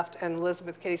on the left and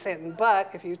Elizabeth Cady Stanton. But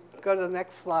if you go to the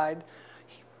next slide,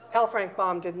 L. Frank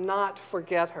Baum did not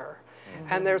forget her.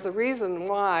 And there's a reason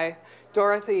why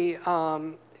Dorothy,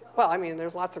 well, I mean,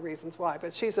 there's lots of reasons why,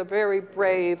 but she's a very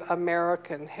brave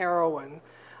American heroine.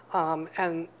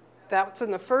 And that's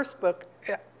in the first book.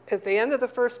 At the end of the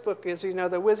first book is, you know,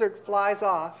 the wizard flies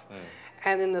off.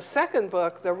 And in the second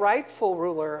book, the rightful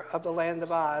ruler of the land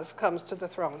of Oz comes to the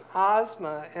throne,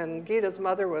 Ozma, and Gita's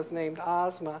mother was named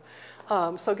Ozma.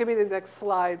 So give me the next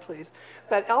slide, please.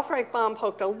 But L. Frank Baum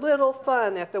poked a little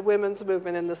fun at the women's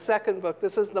movement in the second book.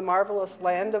 This is The Marvelous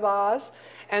Land of Oz.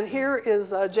 And here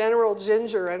is General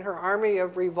Ginger and her army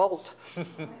of revolt.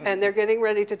 And they're getting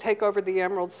ready to take over the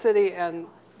Emerald City. And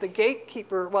the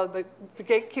gatekeeper, well, the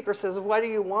gatekeeper says, what do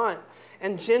you want?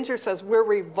 And Ginger says, we're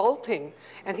revolting.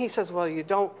 And he says, well, you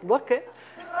don't look it.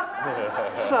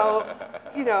 So,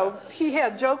 you know, he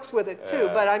had jokes with it too.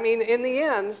 But I mean, in the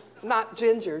end, not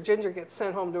Ginger. Ginger gets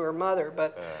sent home to her mother.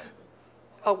 But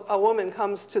a woman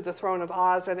comes to the throne of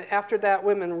Oz. And after that,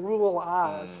 women rule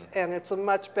Oz. And it's a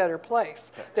much better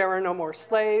place. There are no more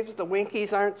slaves. The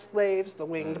Winkies aren't slaves. The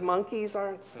winged monkeys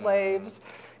aren't slaves.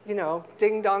 you know,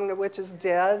 ding dong, the witch is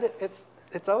dead, it's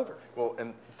over. Well,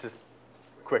 and just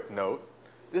quick note,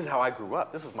 this is how I grew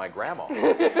up. This was my grandma,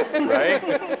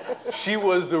 right? She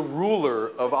was the ruler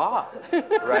of Oz,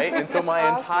 right? And so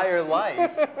my entire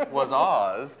life was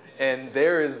Oz, and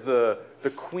there is the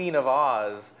Queen of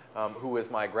Oz, who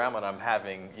is my grandma, and I'm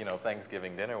having, you know,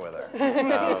 Thanksgiving dinner with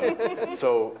her.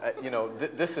 So, you know,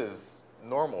 this is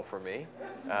normal for me.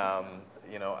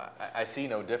 You know, I see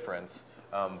no difference.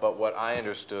 But what I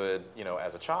understood, you know,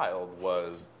 as a child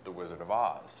was the Wizard of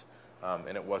Oz.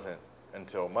 And it wasn't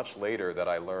until much later that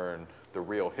I learned the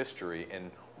real history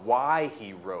and why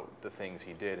he wrote the things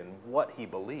he did and what he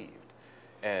believed.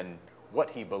 And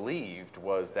what he believed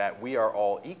was that we are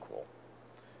all equal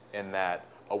and that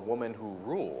a woman who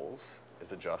rules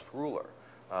is a just ruler.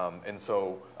 And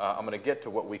so I'm going to get to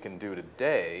what we can do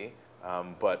today,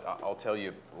 but I'll tell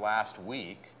you, last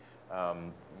week,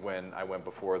 when I went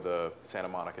before the Santa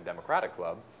Monica Democratic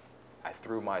Club, I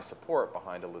threw my support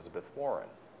behind Elizabeth Warren.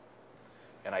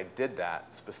 And I did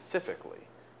that specifically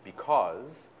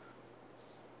because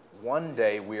one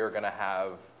day we are going to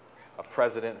have a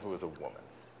president who is a woman.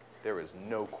 There is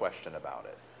no question about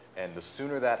it. And the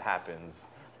sooner that happens,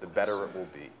 the better it will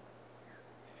be.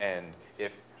 And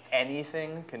if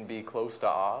anything can be close to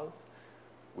Oz,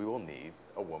 we will need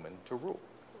a woman to rule.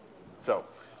 So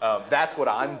that's what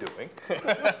I'm doing.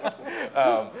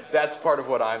 That's part of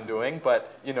what I'm doing.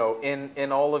 But you know,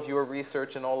 in all of your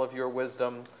research and all of your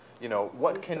wisdom, you know,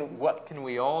 what can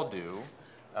we all do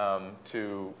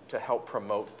to help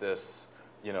promote this,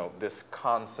 you know, this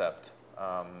concept,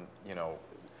 you know,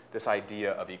 this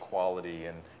idea of equality,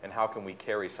 and how can we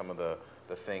carry some of the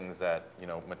things that, you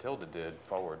know, Matilda did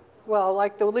forward? Well,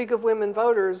 like the League of Women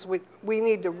Voters, we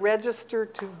need to register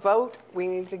to vote. We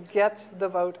need to get the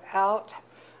vote out.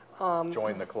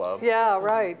 Join the club. Yeah,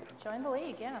 right. Join the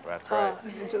League, yeah. That's right.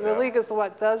 The League is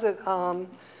what does it.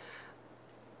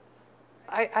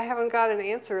 I haven't got an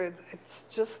answer. It's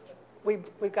just, we've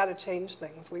got to change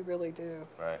things. We really do.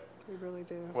 Right. We really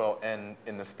do. Well, and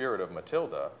in the spirit of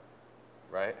Matilda,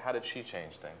 right, how did she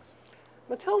change things?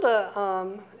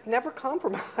 Matilda never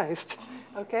compromised,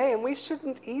 okay, and we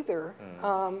shouldn't either.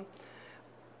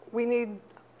 We need,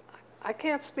 I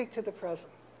can't speak to the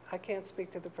present. I can't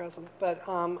speak to the present, but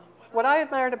what I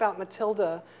admired about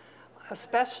Matilda,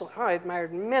 especially, I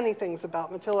admired many things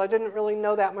about Matilda. I didn't really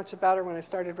know that much about her when I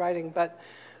started writing, but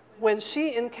when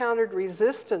she encountered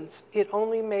resistance, it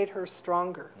only made her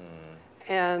stronger.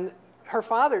 And her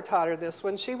father taught her this.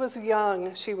 When she was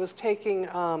young, she was taking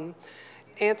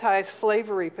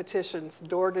anti-slavery petitions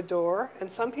door to door, and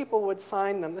some people would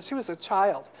sign them. She was a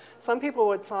child. Some people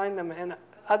would sign them, and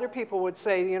other people would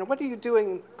say, you know, what are you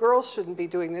doing? Girls shouldn't be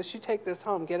doing this. You take this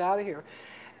home. Get out of here.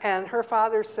 And her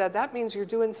father said, that means you're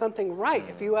doing something right.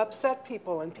 If you upset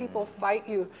people and people fight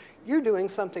you, you're doing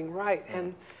something right.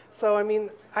 And so, I mean,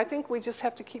 I think we just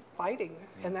have to keep fighting.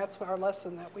 And that's our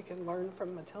lesson that we can learn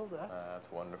from Matilda.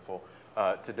 That's wonderful.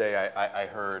 Today I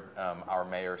heard our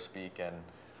mayor speak, and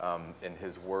in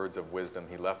his words of wisdom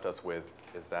he left us with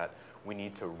is that we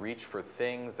need to reach for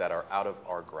things that are out of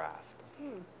our grasp.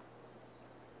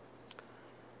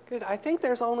 Good. I think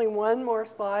there's only one more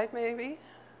slide, maybe.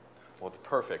 Well, it's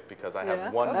perfect because I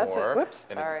have one that's more, it. Whoops.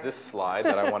 and Sorry. it's this slide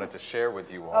that I wanted to share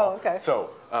with you all. Oh, okay.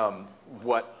 So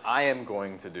what I am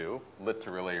going to do,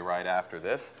 literally right after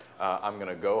this, I'm going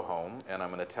to go home and I'm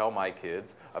going to tell my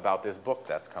kids about this book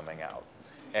that's coming out.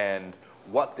 And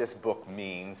what this book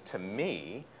means to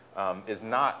me is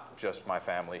not just my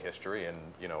family history and,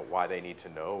 you know, why they need to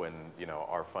know and, you know,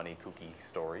 our funny, kooky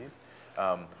stories,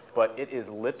 but it is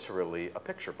literally a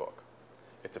picture book.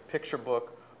 It's a picture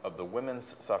book of the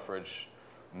women's suffrage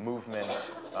movement.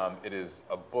 It is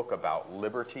a book about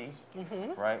liberty,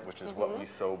 right, which is what we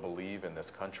so believe in this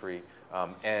country.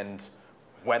 And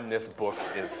when this book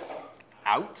is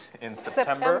out in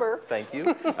September. Thank you.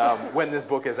 When this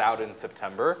book is out in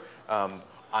September,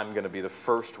 I'm going to be the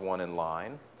first one in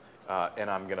line, and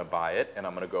I'm going to buy it, and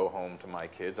I'm going to go home to my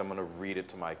kids. I'm going to read it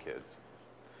to my kids.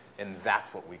 And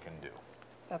that's what we can do.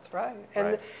 That's right.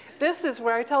 And this is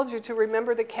where I told you to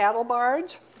remember the cattle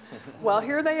barge. Well,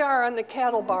 here they are on the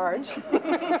cattle barge.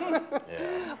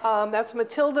 That's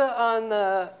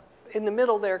Matilda in the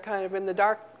middle there, kind of in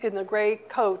the gray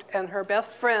coat, and her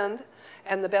best friend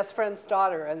and the best friend's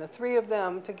daughter. And the three of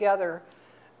them together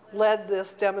led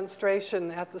this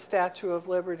demonstration at the Statue of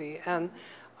Liberty. And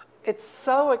it's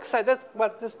so exciting. That's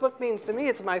what this book means to me.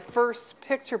 It's my first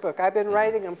picture book. I've been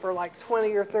writing them for like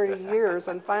 20 or 30 years,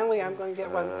 and finally I'm going to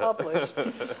get one published.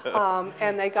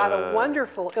 And they got a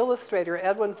wonderful illustrator,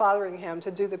 Edwin Fotheringham, to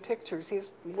do the pictures.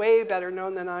 He's way better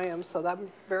known than I am, so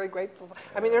I'm very grateful.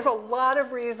 I mean, there's a lot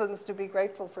of reasons to be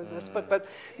grateful for this book, but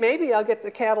maybe I'll get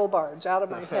the cattle barge out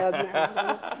of my head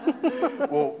now.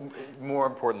 Well, more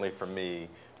importantly for me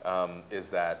is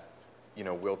that, you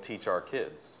know, we'll teach our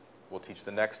kids, we'll teach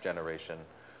the next generation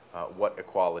what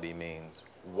equality means,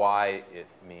 why it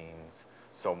means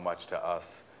so much to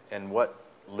us, and what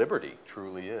liberty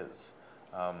truly is.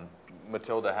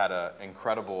 Matilda had an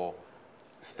incredible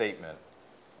statement.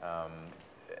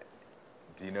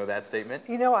 Do you know that statement?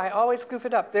 You know, I always goof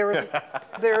it up. There's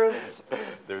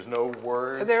no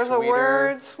word There's sweeter. a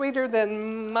word sweeter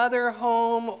than mother,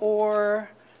 home, or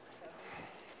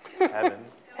Heaven.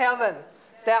 heaven.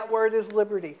 That word is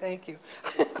liberty. Thank you.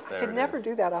 I could it never is.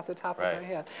 do that off the top Right. of my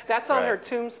head. That's on her Right.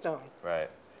 tombstone.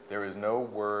 Right. There is no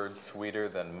word sweeter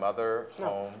than mother,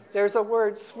 home. There's a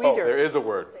word Oh, sweeter. there is a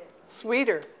word.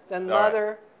 Sweeter than All right.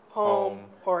 mother, home,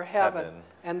 or heaven.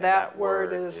 And that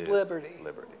word is liberty.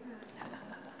 Liberty.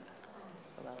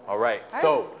 All right.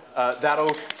 So that'll.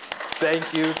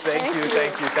 Thank you. Thank you.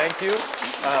 Thank you. Thank you.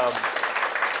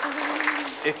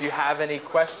 If you have any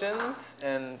questions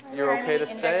and you're okay to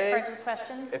stay. Index cards with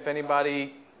questions? If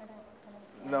anybody.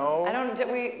 No. I don't,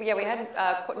 we had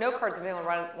note cards if anyone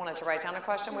wanted to write down a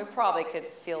question. We probably could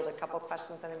field a couple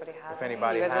questions anybody has. If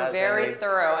anybody you guys were has very any.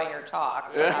 thorough in your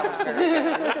talk. So that was very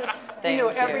good. Thank You know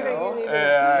everything you need to know.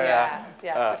 Yeah.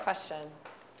 Yes, the question.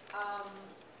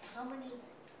 How many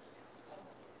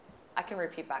I can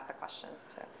repeat back the question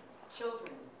too.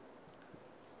 children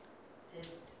did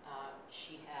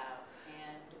she have,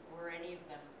 and were any of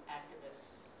them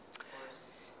activists or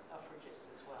suffragists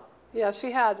as well? Yeah,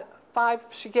 she had 5,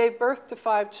 she gave birth to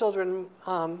 5 children.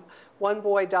 One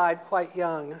boy died quite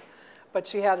young, but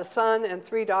she had a son and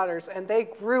 3 daughters, and they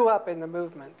grew up in the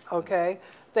movement, okay?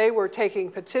 They were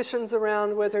taking petitions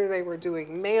around with her, they were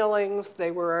doing mailings,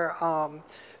 they were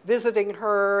visiting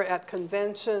her at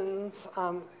conventions.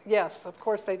 Yes, of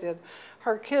course they did.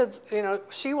 Her kids, you know,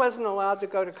 she wasn't allowed to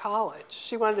go to college.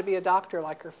 She wanted to be a doctor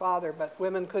like her father, but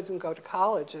women couldn't go to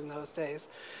college in those days.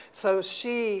 So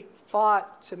she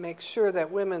fought to make sure that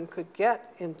women could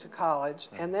get into college,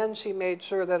 and then she made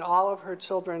sure that all of her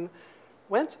children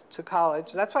went to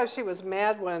college. That's why she was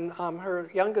mad when her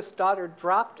youngest daughter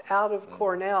dropped out of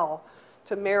Cornell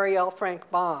to marry L. Frank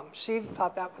Baum. She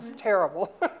thought that was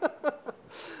terrible.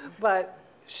 But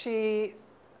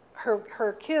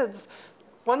her kids,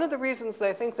 one of the reasons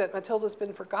I think that Matilda's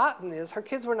been forgotten is her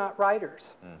kids were not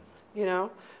writers, you know?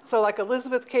 So like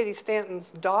Elizabeth Cady Stanton's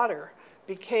daughter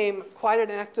became quite an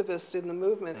activist in the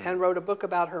movement and wrote a book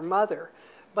about her mother.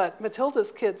 But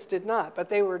Matilda's kids did not, but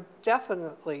they were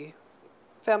definitely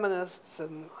feminists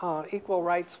and equal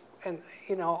rights, and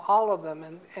you know, all of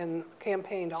them, and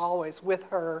campaigned always with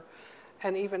her.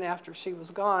 And even after she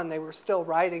was gone, they were still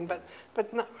writing,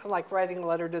 but not like writing a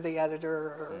letter to the editor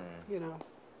or, you know.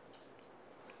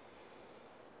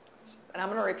 And I'm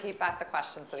going to repeat back the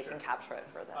question so we can capture it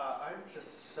for them. I'm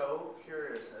just so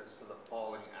curious as to the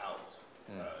falling out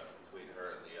between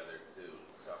her and the other 2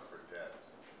 suffragettes.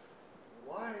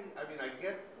 Why, I mean, I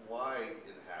get why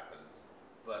it happened,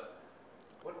 but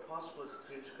what possible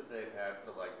excuse could they have had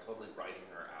for like totally writing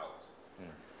her out?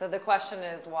 So the question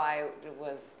is why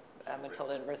was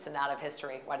Matilda written out of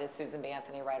history? Why did Susan B.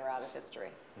 Anthony write her out of history?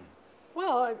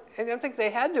 Well, I don't think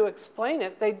they had to explain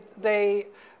it. They,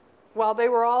 while they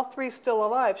were all 3 still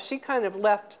alive, she kind of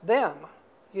left them.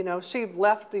 You know, she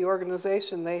left the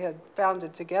organization they had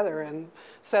founded together and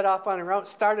set off on her own,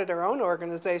 started her own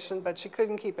organization, but she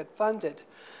couldn't keep it funded.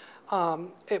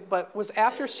 But was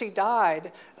after she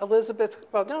died,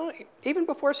 even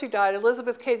before she died,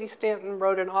 Elizabeth Cady Stanton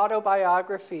wrote an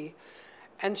autobiography,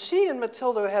 and she and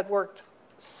Matilda had worked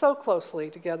so closely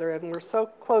together and were so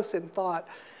close in thought.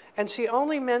 And she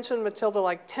only mentioned Matilda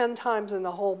like 10 times in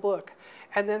the whole book.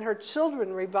 And then her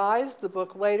children revised the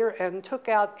book later and took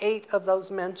out 8 of those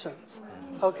mentions,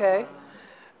 okay?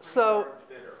 So,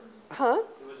 huh?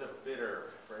 It was a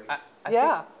bitter break.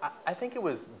 I think it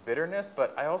was bitterness,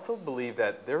 but I also believe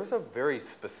that there was a very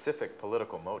specific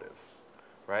political motive,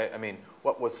 right? I mean,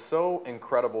 what was so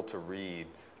incredible to read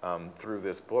through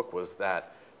this book was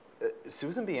that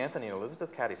Susan B. Anthony and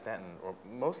Elizabeth Cady Stanton, or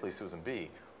mostly Susan B.,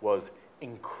 was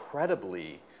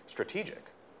incredibly strategic,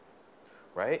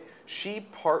 right? She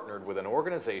partnered with an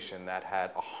organization that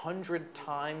had 100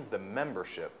 times the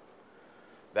membership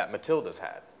that Matilda's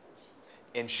had.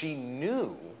 And she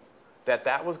knew that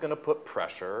that was going to put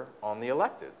pressure on the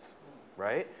electeds.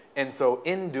 right? And so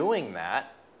in doing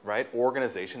that, right,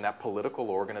 organization, that political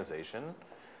organization,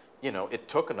 you know, it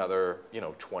took another, you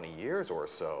know, 20 years or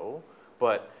so,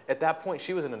 but at that point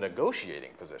she was in a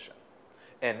negotiating position.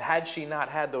 And had she not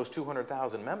had those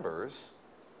 200,000 members,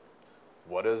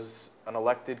 what does an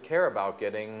elected care about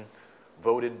getting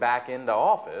voted back into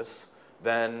office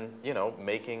than, you know,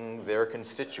 making their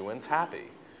constituents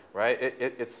happy, right?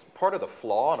 It's part of the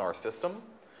flaw in our system,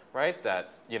 right?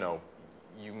 That, you know,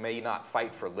 you may not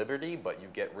fight for liberty, but you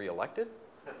get reelected,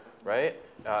 right?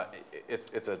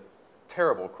 It's a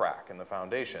terrible crack in the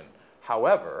foundation.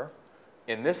 However,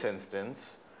 in this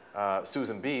instance,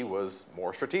 Susan B. was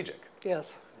more strategic.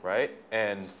 Yes. Right?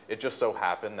 And it just so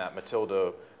happened that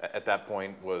Matilda, at that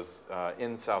point, was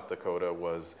in South Dakota,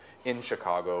 was in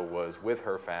Chicago, was with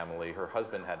her family. Her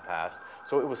husband had passed.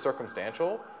 So it was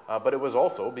circumstantial, but it was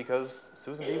also because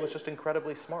Susan B. was just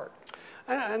incredibly smart.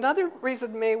 Another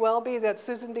reason may well be that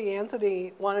Susan B.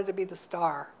 Anthony wanted to be the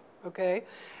star, okay?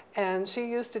 And she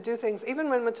used to do things, even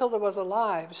when Matilda was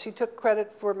alive, she took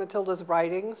credit for Matilda's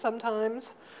writing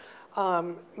sometimes.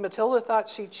 Matilda thought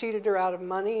she cheated her out of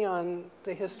money on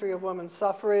the history of women's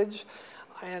suffrage.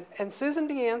 And Susan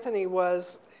B. Anthony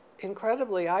was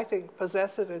incredibly, I think,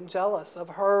 possessive and jealous of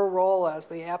her role as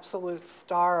the absolute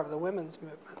star of the women's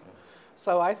movement.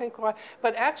 So I think,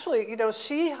 but actually, you know,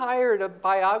 she hired a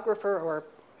biographer or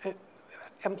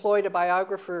employed a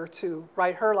biographer to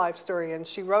write her life story, and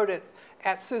she wrote it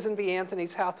at Susan B.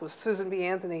 Anthony's house with Susan B.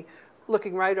 Anthony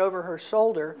looking right over her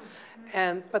shoulder.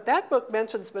 But that book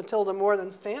mentions Matilda more than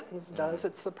Stanton's does.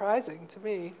 It's surprising to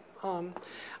me.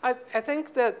 I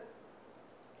think that,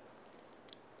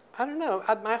 I don't know,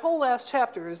 my whole last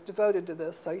chapter is devoted to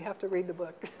this, so you have to read the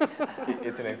book.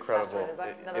 It's an incredible...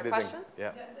 Another question?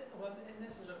 Yeah. Well, and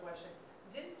this is a question.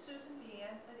 Didn't Susan B.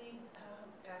 Anthony,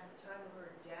 at the time of her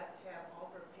death, have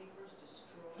all her papers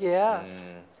destroyed? Yes.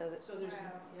 So there's, so there's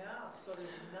nothing.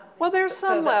 Well, there's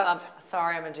some left.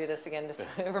 Sorry, I'm going to do this again just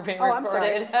for being I'm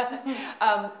sorry.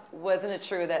 recorded. Wasn't it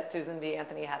true that Susan B.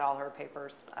 Anthony had all her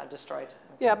papers destroyed?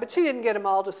 Yeah, but she didn't get them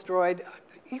all destroyed.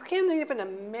 You can't even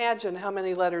imagine how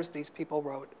many letters these people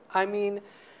wrote. I mean,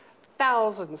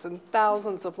 thousands and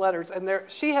thousands of letters. And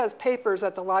she has papers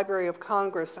at the Library of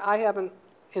Congress. I haven't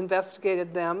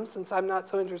investigated them since I'm not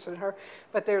so interested in her.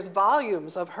 But there's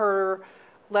volumes of her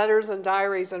letters and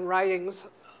diaries and writings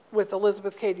with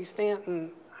Elizabeth Cady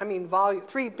Stanton. I mean,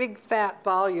 3 big fat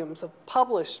volumes of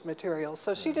published material.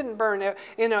 So she didn't burn it,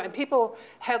 you know, and people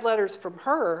had letters from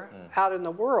her out in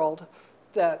the world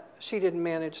that she didn't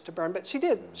manage to burn, but she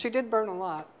did. She did burn a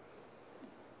lot.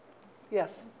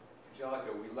 Yes?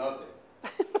 Angelica, we loved it.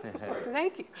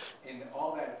 Thank you. In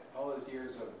all those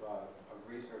years of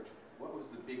research, what was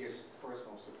the biggest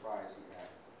personal surprise you had?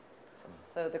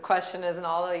 So the question is, in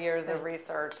all the years of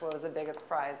research, what was the biggest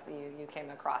prize you came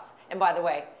across? And by the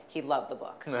way, he loved the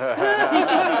book.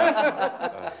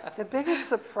 The biggest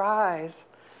surprise,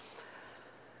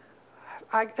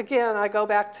 again, I go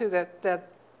back to that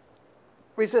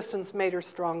resistance made her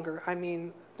stronger. I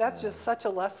mean, that's just such a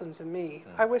lesson to me.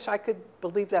 I wish I could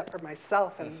believe that for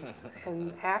myself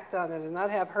and act on it and not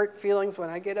have hurt feelings when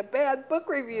I get a bad book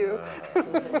review.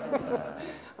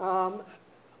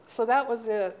 So that was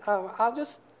it.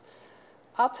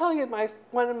 I'll tell you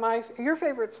your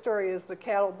favorite story is the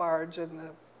cattle barge and the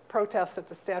protest at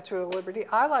the Statue of Liberty.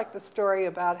 I like the story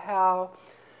about how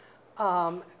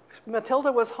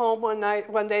Matilda was home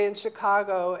one day in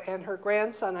Chicago, and her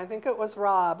grandson, I think it was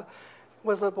Rob,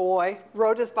 was a boy,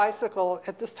 rode his bicycle.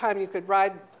 At this time, you could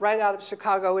ride right out of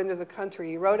Chicago into the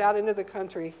country. He rode out into the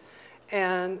country,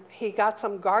 and he got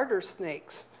some garter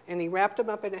snakes, and he wrapped them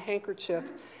up in a handkerchief,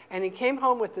 and he came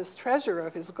home with this treasure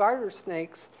of his garter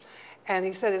snakes, and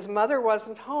he said his mother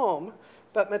wasn't home,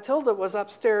 but Matilda was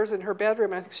upstairs in her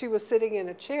bedroom. I think she was sitting in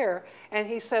a chair. And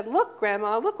he said, "Look,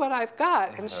 Grandma, look what I've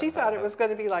got." And she thought it was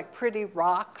going to be like pretty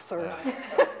rocks or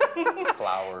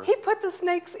flowers. He put the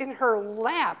snakes in her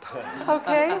lap,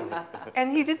 okay?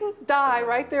 And he didn't die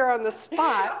right there on the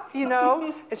spot, you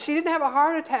know? And she didn't have a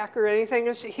heart attack or anything.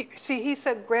 And he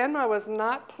said Grandma was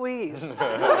not pleased.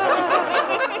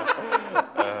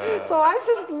 So I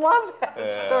just love that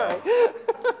story.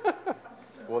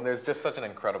 Well, and there's just such an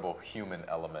incredible human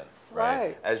element,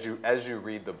 right? Right. As you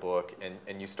read the book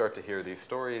and you start to hear these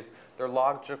stories, they're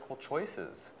logical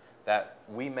choices that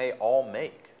we may all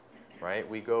make, right?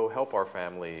 We go help our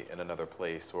family in another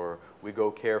place, or we go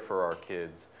care for our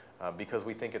kids because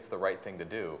we think it's the right thing to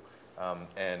do.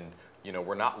 And, you know,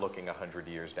 we're not looking 100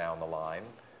 years down the line,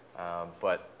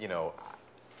 but, you know,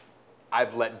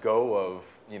 I've let go of,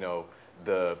 you know,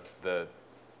 the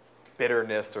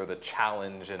bitterness or the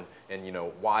challenge and you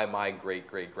know, why my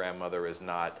great-great-grandmother is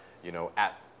not you know,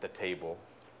 at the table.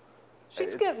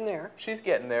 She's getting there. She's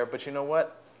getting there, but you know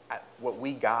what? What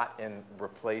we got in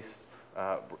replace,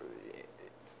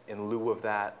 in lieu of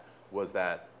that, was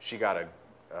that she got a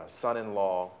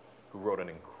son-in-law who wrote an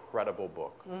incredible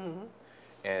book. Mm-hmm.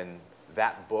 And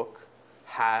that book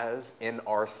has in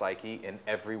our psyche, in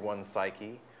everyone's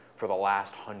psyche, for the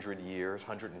last 100 years,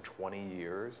 120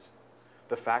 years,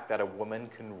 the fact that a woman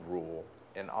can rule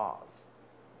in Oz.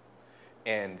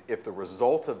 And if the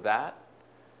result of that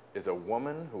is a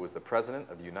woman who is the President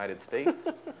of the United States,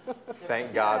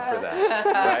 thank God for that,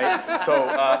 right? So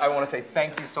I want to say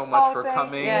thank you so much for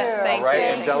coming. Yes, thank all right,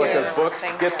 you. Angelica's book,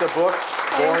 get the book,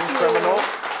 Born Criminal.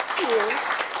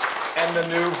 And the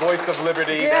new Voice of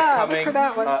Liberty that's coming. For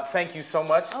that one. Thank you so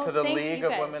much to the thank League you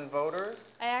of guys. Women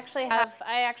Voters. I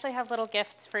actually have little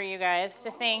gifts for you guys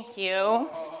to thank you.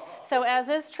 So as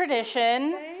is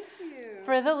tradition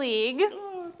for the League,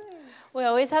 we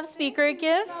always have speaker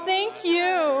gifts. Thank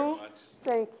you.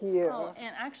 Thank you. Oh,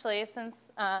 and actually, since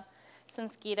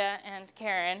Geeta and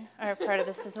Karen are part of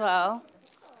this as well.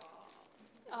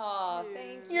 Oh,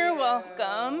 thank you. You're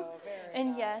welcome.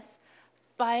 And yes,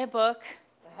 buy a book,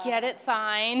 get it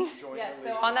signed. Yes,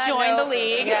 so on that Join note, the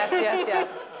League. Yes.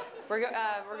 We're going to